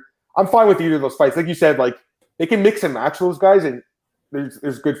commentary. I'm fine with either of those fights. Like you said, like they can mix and match those guys, and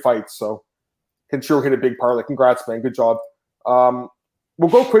there's good fights. So can sure hit a big parlay. Congrats, man. Good job. We'll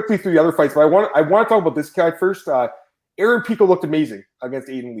go quickly through the other fights, but I want to talk about this guy first. Aaron Pico looked amazing against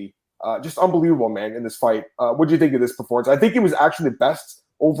Aiden Lee. Just unbelievable, man, in this fight. What do you think of this performance? I think it was actually the best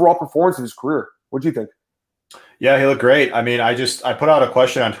overall performance of his career. What do you think? Yeah, he looked great. I mean, I put out a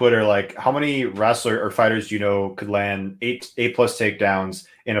question on Twitter, like, how many wrestler or fighters do you know could land eight plus takedowns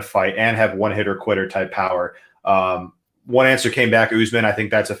in a fight and have one hitter quitter type power? One answer came back, Usman. I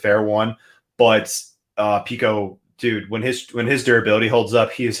think that's a fair one. But Pico, dude, when his durability holds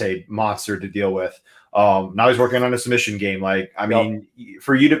up, he is a monster to deal with. Now he's working on a submission game. Like, I mean,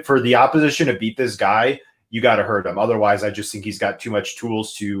 for the opposition to beat this guy, you got to hurt him. Otherwise, I just think he's got too much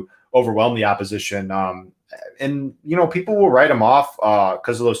tools to overwhelm the opposition. And people will write him off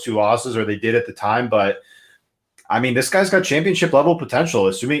because of those two losses, or they did at the time. But I mean, this guy's got championship level potential.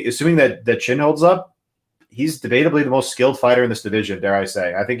 Assuming that chin holds up, he's debatably the most skilled fighter in this division, dare I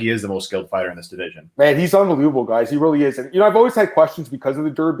say. I think he is the most skilled fighter in this division. Man, he's unbelievable, guys. He really is. And, I've always had questions because of the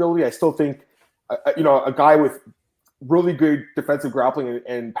durability. I still think, a guy with really good defensive grappling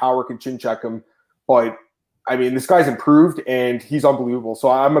and power can chin check him. But, I mean, this guy's improved, and he's unbelievable. So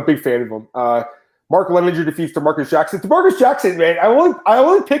I'm a big fan of him. Mark Lemminger defeats DeMarcus Jackson. DeMarcus Jackson, man, I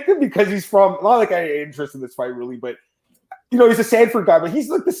only picked him because he's from – not like I had interest in this fight, really. But, he's a Sanford guy. But he's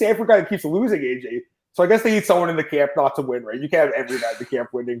like the Sanford guy that keeps losing, AJ. So I guess they need someone in the camp not to win, right? You can't have every guy in the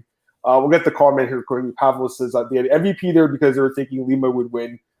camp winning. We'll get the comment here quickly. Pavlo says they had MVP there because they were thinking Lima would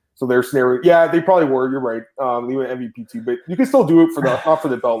win. So their scenario, yeah, they probably were. You're right. Leaving MVP too, but you can still do it for the not for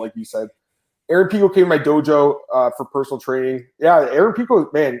the belt, like you said. Aaron Pico came to my dojo for personal training. Yeah, Aaron Pico,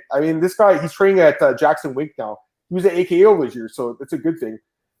 man. I mean, this guy, he's training at Jackson Wink now. He was at AKO this year, so it's a good thing.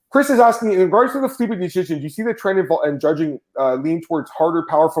 Chris is asking, in regards to the Felipe decision, do you see the trend in judging lean towards harder,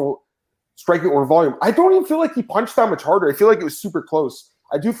 powerful striking or volume? I don't even feel like he punched that much harder. I feel like it was super close.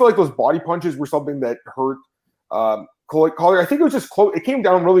 I do feel like those body punches were something that hurt Collier. I think it was just close. It came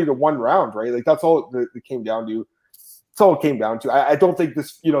down really to one round, right? Like that's all it came down to. That's all it came down to. I don't think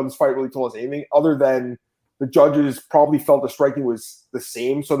this fight really told us anything other than the judges probably felt the striking was the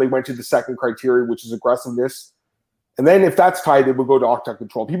same, so they went to the second criteria, which is aggressiveness. And then if that's tied, they would go to octagon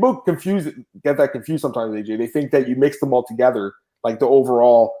control. People get that confused sometimes, AJ. They think that you mix them all together, like the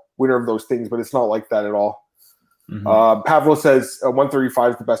overall winner of those things, but it's not like that at all. Mm-hmm. Pavlo says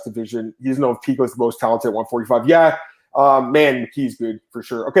 135 is the best division. He doesn't know if Pico's the most talented at 145. Yeah, man, McKee's good for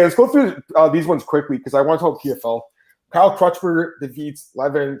sure. Okay, let's go through these ones quickly because I want to talk PFL. Kyle Crutchberg defeats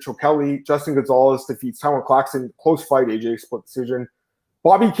Levin Chokeli. Justin Gonzalez defeats Tywin Claxton. Close fight, AJ, split decision.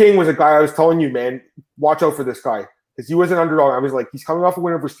 Bobby King was a guy I was telling you, man, watch out for this guy. Because he was an underdog. I was like, he's coming off a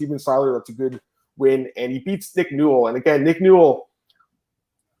win over Steven Seiler. That's a good win. And he beats Nick Newell. And again, Nick Newell,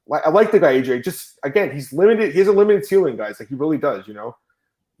 I like the guy, AJ. Just, again, he's limited. He has a limited ceiling, guys. Like, he really does,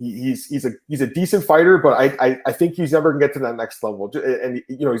 He's a decent fighter, but I think he's never going to get to that next level. And,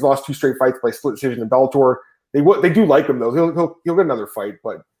 he's lost 2 straight fights by split decision in Bellator. They do like him, though. He'll get another fight.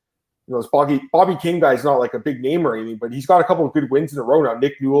 But, this Bobby King guy is not like a big name or anything, but he's got a couple of good wins in a row now,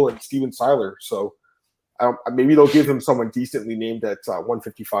 Nick Newell and Steven Seiler. So, maybe they'll give him someone decently named at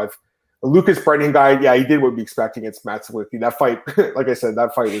 155. The Lucas Brennan guy, yeah, he did what we expect against Matt Sawicki. That fight, like I said,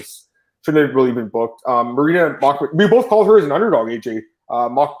 shouldn't have really been booked. Marina Mock, we both called her as an underdog, AJ.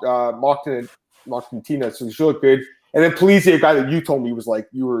 Mockton, so she looked good. And then Polizzi, a guy that you told me was like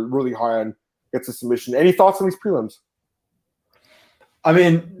you were really high on, gets a submission. Any thoughts on these prelims? I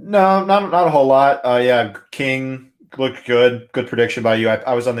mean, no, not a whole lot. Yeah, King looked good. Good prediction by you.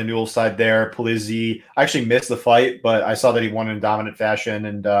 I was on the Newell side there. Polizzi, I actually missed the fight, but I saw that he won in dominant fashion.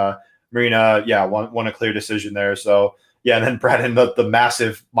 And Marina, yeah, won a clear decision there. So, yeah, and then Brennan, the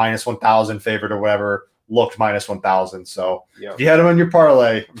massive minus 1,000 favorite or whatever, looked minus 1,000. So, yeah. If you had him on your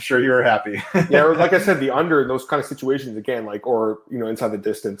parlay, I'm sure you were happy. Yeah, like I said, the under in those kind of situations, again, or inside the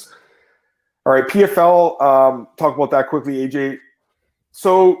distance. All right, PFL, talk about that quickly, AJ.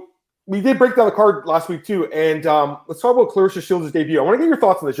 So, we did break down the card last week too, and let's talk about Clarissa Shields' debut. I want to get your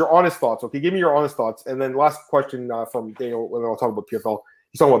thoughts on this, your honest thoughts. Okay, give me your honest thoughts, and then last question from Daniel. When I'll talk about PFL,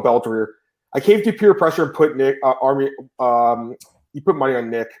 he's talking about Bellator here. I caved to peer pressure and put Nick Army. You put money on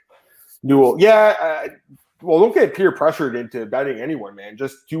Nick Newell. Yeah, well, don't get peer pressured into betting anyone, man.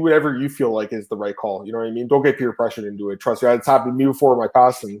 Just do whatever you feel like is the right call. You know what I mean? Don't get peer pressured into it. Trust me, it's happened to me before in my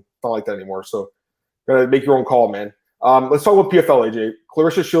past, and it's not like that anymore. So, gotta make your own call, man. Let's talk about PFL, AJ.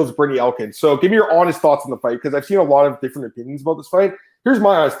 Clarissa Shields, Brittany Elkin. So give me your honest thoughts on the fight because I've seen a lot of different opinions about this fight. Here's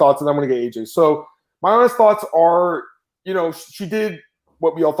my honest thoughts, and I'm going to get AJ. So my honest thoughts are, she did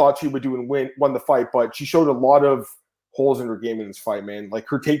what we all thought she would do and won the fight, but she showed a lot of holes in her game in this fight, man. Like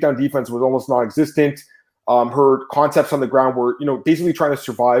her takedown defense was almost non-existent. Her concepts on the ground were, basically trying to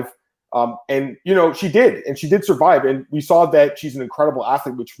survive. And she did survive. And we saw that she's an incredible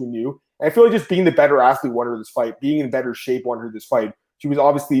athlete, which we knew. And I feel like just being the better athlete won her this fight, being in better shape won her this fight. She was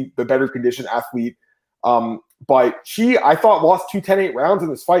obviously the better conditioned athlete. But I thought, lost 2 10-8 rounds in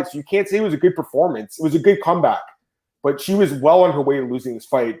this fight. So you can't say it was a good performance. It was a good comeback. But she was well on her way to losing this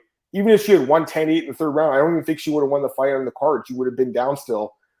fight. Even if she had won 10-8 in the third round, I don't even think she would have won the fight on the card. She would have been down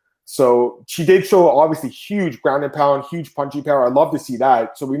still. So she did show obviously huge ground and pound, huge punching power. I'd love to see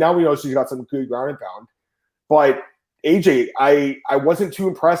that. So we know she's got some good ground and pound. But AJ, I wasn't too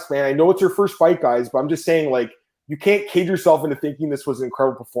impressed, man. I know it's her first fight, guys, but I'm just saying, like, you can't kid yourself into thinking this was an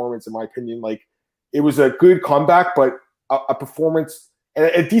incredible performance, in my opinion. Like, it was a good comeback, but a performance and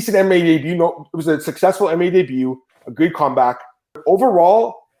a decent MMA debut. It was a successful MMA debut, a good comeback.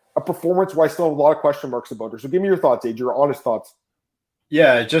 Overall, a performance where I still have a lot of question marks about her. So give me your thoughts, AJ, your honest thoughts.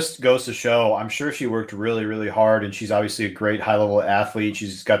 Yeah, it just goes to show. I'm sure she worked really, really hard, and she's obviously a great high-level athlete.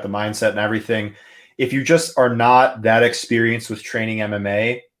 She's got the mindset and everything. If you just are not that experienced with training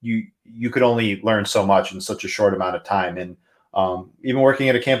MMA, you could only learn so much in such a short amount of time. And even working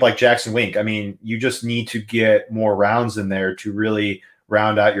at a camp like Jackson Wink, I mean, you just need to get more rounds in there to really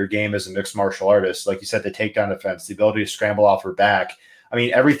round out your game as a mixed martial artist. Like you said, the takedown defense, the ability to scramble off her back. I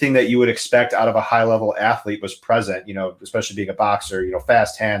mean, everything that you would expect out of a high-level athlete was present, especially being a boxer,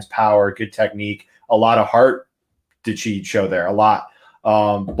 fast hands, power, good technique, a lot of heart did she show there, a lot.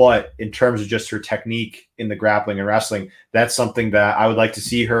 But in terms of just her technique in the grappling and wrestling, that's something that I would like to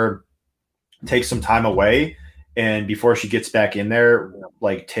see her take some time away. And before she gets back in there,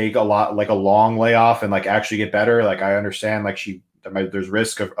 like take a long layoff and like actually get better. Like I understand like there's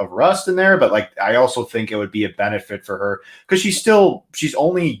risk of rust in there, but like I also think it would be a benefit for her because she's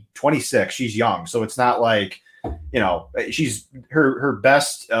only 26. She's young. So it's not like, you know, she's her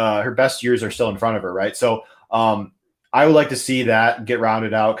best years are still in front of her, right? So I would like to see that get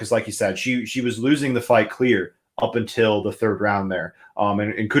rounded out because, like you said, she was losing the fight clear up until the third round there.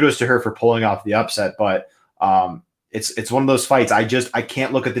 And kudos to her for pulling off the upset, but it's one of those fights. I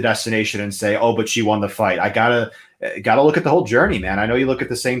can't look at the destination and say, oh, but she won the fight. I gotta look at the whole journey, man. I know you look at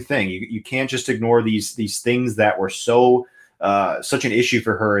the same thing. You can't just ignore these things that were such an issue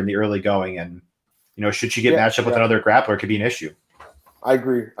for her in the early going. And, you know, should she get matched up with another grappler, it could be an issue. I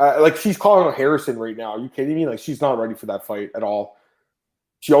agree. Like she's calling out Harrison right now. Are you kidding me? Like she's not ready for that fight at all.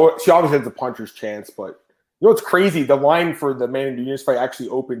 She obviously has a puncher's chance, but you know what's crazy? The line for the Amanda Nunes fight actually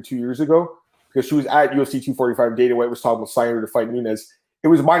opened 2 years ago because she was at UFC 245. Dana White was talking about signing her to fight Nunes. It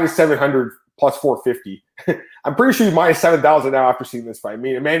was minus 700 plus 450. I'm pretty sure she's minus 7,000 now after seeing this fight. I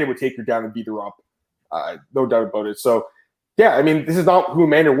mean, Amanda would take her down and beat her up. No doubt about it. So, yeah, I mean, this is not who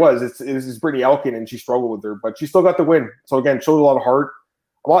Amanda was. This is Brittany Elkin, and she struggled with her, but she still got the win. So, again, shows a lot of heart.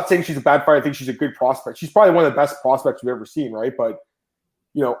 I'm not saying she's a bad fighter. I think she's a good prospect. She's probably one of the best prospects we've ever seen, right? But,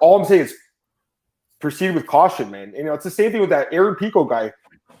 you know, all I'm saying is proceed with caution, man. You know, it's the same thing with that Aaron Pico guy.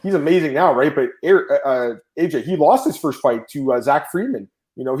 He's amazing now, right? But AJ, he lost his first fight to Zach Freeman.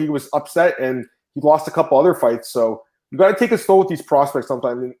 You know, he was upset, and he lost a couple other fights. So you got to take it slow with these prospects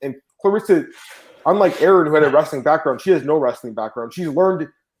sometimes. And Clarissa, unlike Aaron, who had a wrestling background, she has no wrestling background. She's learned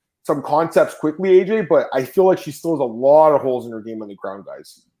some concepts quickly, AJ, but I feel like she still has a lot of holes in her game on the ground,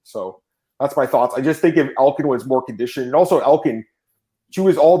 guys. So that's my thoughts. I just think if Elkin was more conditioned, and also Elkin, she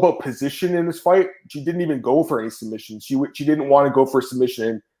was all about position in this fight. She didn't even go for any submissions. She didn't want to go for a submission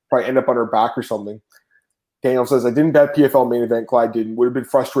and probably end up on her back or something. Daniel says, I didn't bet PFL main event. Clyde didn't. Would have been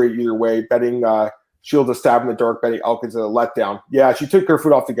frustrated either way. Betting Shields a stab in the dark, betting Elkins a letdown. Yeah, she took her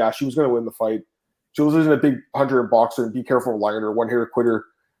foot off the gas. She was going to win the fight. Shields isn't a big hunter and boxer, and be careful of lying her. One-hitter quitter.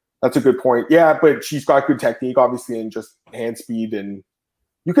 That's a good point. Yeah, but she's got good technique, obviously, and just hand speed. And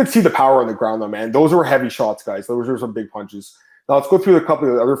you could see the power on the ground, though, man. Those were heavy shots, guys. Those were some big punches. Now, let's go through a couple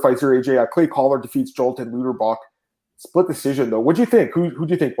of the other fights here, AJ. Clay Collard defeats Jolton Luderbach. Split decision, though. What do you think? Who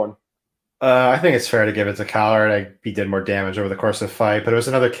do you think won? I think it's fair to give it to Collard. He did more damage over the course of the fight, but it was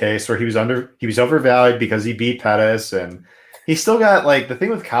another case where he was overvalued because he beat Pettis, and he still got, like, the thing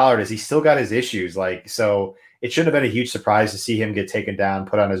with Collard is he still got his issues. Like, so it shouldn't have been a huge surprise to see him get taken down,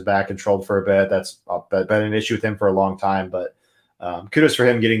 put on his back, controlled for a bit. That's been an issue with him for a long time, but kudos for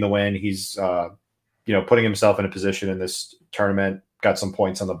him getting the win. He's, putting himself in a position in this tournament, got some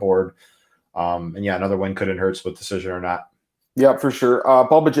points on the board. And yeah, another win couldn't hurt, split decision or not. Yeah, for sure.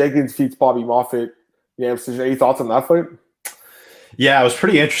 Bubba Jenkins defeats Bobby Moffitt. Yeah, any thoughts on that fight? Yeah, it was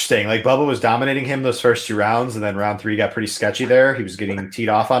pretty interesting. Like, Bubba was dominating him those first 2 rounds, and then round 3 got pretty sketchy there. He was getting teed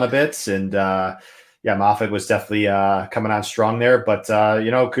off on a bit, and Moffitt was definitely coming on strong there. But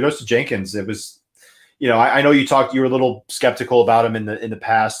kudos to Jenkins. It was, I know you were a little skeptical about him in the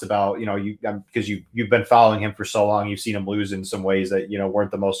past about, because you've been following him for so long, you've seen him lose in some ways that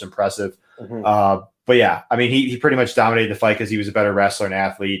weren't the most impressive. Mm-hmm. But yeah, I mean, he pretty much dominated the fight because he was a better wrestler and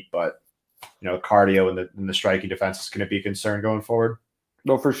athlete. But cardio and the striking defense is going to be a concern going forward.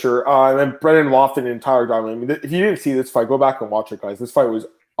 No, for sure. And then Brendan Lofton and Tyler Diamond. I mean, if you didn't see this fight, go back and watch it, guys. This fight was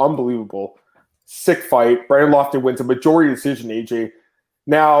unbelievable. Sick fight. Brendan Lofton wins a majority decision. AJ.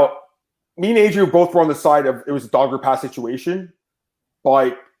 Now, me and AJ both were on the side of it was a dogger pass situation,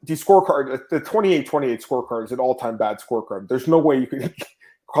 but the scorecard, the 28-28 scorecard is an all-time bad scorecard. There's no way you could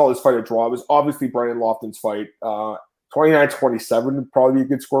call this fight a draw. It was obviously Brendan Lofton's fight. 29-27 would probably be a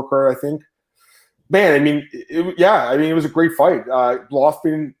good scorecard, I think. Man, I mean, it was a great fight.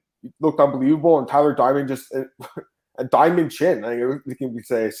 Lofton looked unbelievable, and Tyler Diamond just a diamond chin, I think we can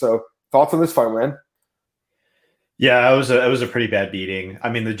say. So, thoughts on this fight, man? Yeah, it was a pretty bad beating. I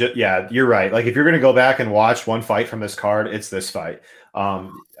mean, you're right. Like, if you're going to go back and watch one fight from this card, it's this fight.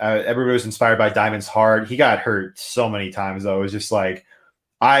 Everybody was inspired by Diamond's heart. He got hurt so many times, though. It was just like,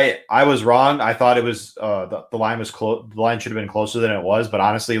 I was wrong. I thought it was the line was close. The line should have been closer than it was. But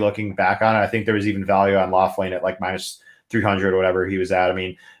honestly, looking back on it, I think there was even value on Laughlin at like minus 300 or whatever he was at. I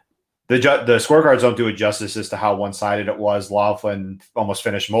mean, the scorecards don't do it justice as to how one-sided it was. Laughlin almost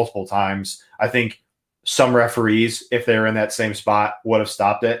finished multiple times. I think some referees, if they were in that same spot, would have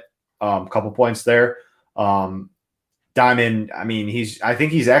stopped it. A couple points there. Diamond, I mean, I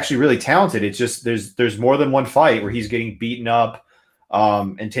think he's actually really talented. It's just there's more than one fight where he's getting beaten up.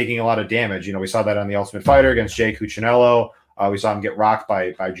 and taking a lot of damage. We saw that on the Ultimate Fighter against Jay Cuccinello. We saw him get rocked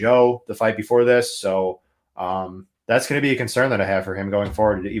by Joe the fight before this. So that's going to be a concern that I have for him going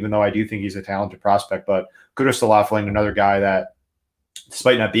forward, even though I do think he's a talented prospect. But kudos to Loughlin, another guy that,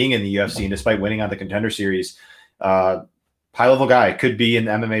 despite not being in the UFC and despite winning on the Contender Series, high-level guy, could be in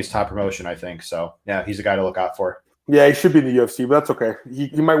MMA's top promotion, I think. So, yeah, he's a guy to look out for. Yeah, he should be in the UFC, but that's okay.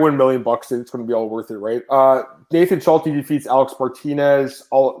 He might win $1 million. It's going to be all worth it, right? Nathan Schulte defeats Alex Martinez.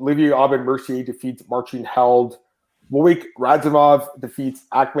 Olivier Aubin-Mercier defeats Marcin Held. Loic Radzimov defeats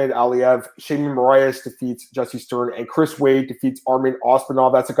Ahmed Aliev. Shane Moraes defeats Jesse Stern. And Chris Wade defeats Armin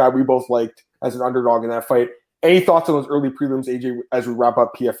Ospinov. That's a guy we both liked as an underdog in that fight. Any thoughts on those early prelims, AJ, as we wrap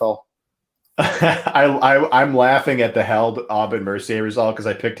up PFL? I'm laughing at the Held Aubin-Mercier result because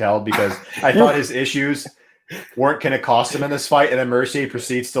I picked Held because I thought his issues weren't going to cost him in this fight, and then Mercier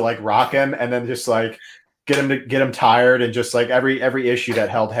proceeds to rock him and then just get him tired, and just every issue that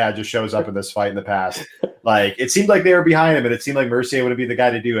Held had just shows up in this fight in the past. It seemed like they were behind him, and it seemed like Mercier would be the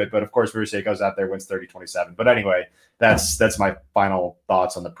guy to do it, but of course Mercier goes out there, wins 30-27. But anyway, that's my final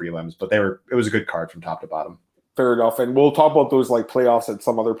thoughts on the prelims. But it was a good card from top to bottom. Fair enough, and we'll talk about those playoffs at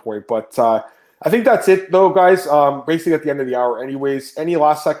some other point. But I think that's it, though, guys. Basically at the end of the hour, anyways. Any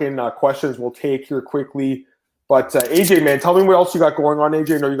last second questions we'll take here quickly. But AJ, man, tell me what else you got going on,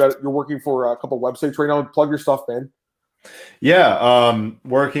 AJ. I know you're working for a couple websites right now. Plug your stuff, man. Yeah,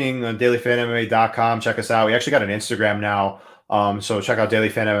 working on dailyfanmma.com. Check us out. We actually got an Instagram now, so check out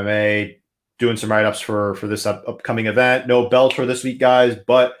dailyfanmma. Doing some write-ups for this upcoming event. No Bellator this week, guys,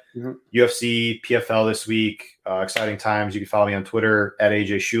 but UFC, PFL this week. Exciting times. You can follow me on Twitter at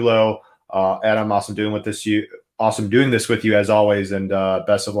AJ Schullo. Adam, awesome doing this with you as always, and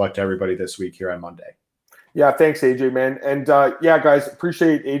best of luck to everybody this week here on Monday. Yeah, thanks, AJ, man. And yeah, guys,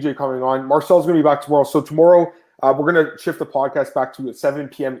 appreciate AJ coming on. Marcel's going to be back tomorrow. So tomorrow, we're going to shift the podcast back to 7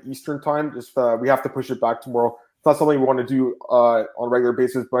 p.m. Eastern time. Just we have to push it back tomorrow. It's not something we want to do on a regular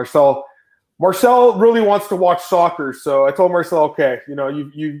basis. Marcel really wants to watch soccer. So I told Marcel, okay,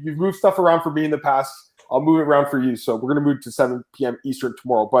 you've moved stuff around for me in the past. I'll move it around for you. So we're going to move to 7 p.m. Eastern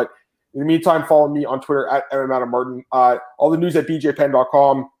tomorrow. But in the meantime, follow me on Twitter at MMADamMartin. All the news at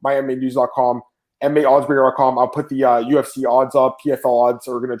bjpenn.com, mymmanews.com. MMAOddsbreaker.com. I'll put the UFC odds up. PFL odds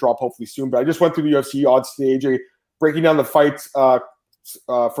are going to drop hopefully soon. But I just went through the UFC odds today, AJ, breaking down the fights for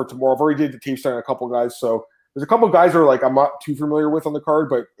tomorrow. I've already did the tape study on a couple guys. So there's a couple guys who are I'm not too familiar with on the card.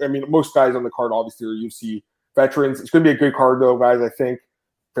 But, I mean, most guys on the card obviously are UFC veterans. It's going to be a good card, though, guys, I think.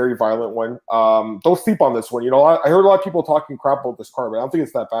 Very violent one. Don't sleep on this one. I heard a lot of people talking crap about this card, but I don't think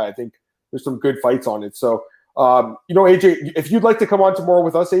it's that bad. I think there's some good fights on it. So, AJ, if you'd like to come on tomorrow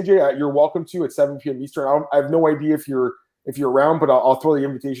with us, AJ, you're welcome to at 7 p.m. Eastern. I have no idea if you're around, but I'll throw the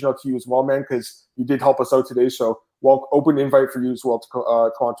invitation out to you as well, man, because you did help us out today. So, open invite for you as well to come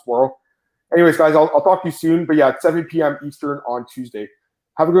on tomorrow. Anyways, guys, I'll talk to you soon. But yeah, at 7 p.m. Eastern on Tuesday.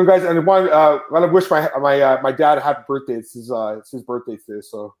 Have a good one, guys. And I want to wish my dad a happy birthday. It's his birthday today,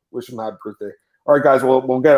 so wish him a happy birthday. All right, guys, we'll get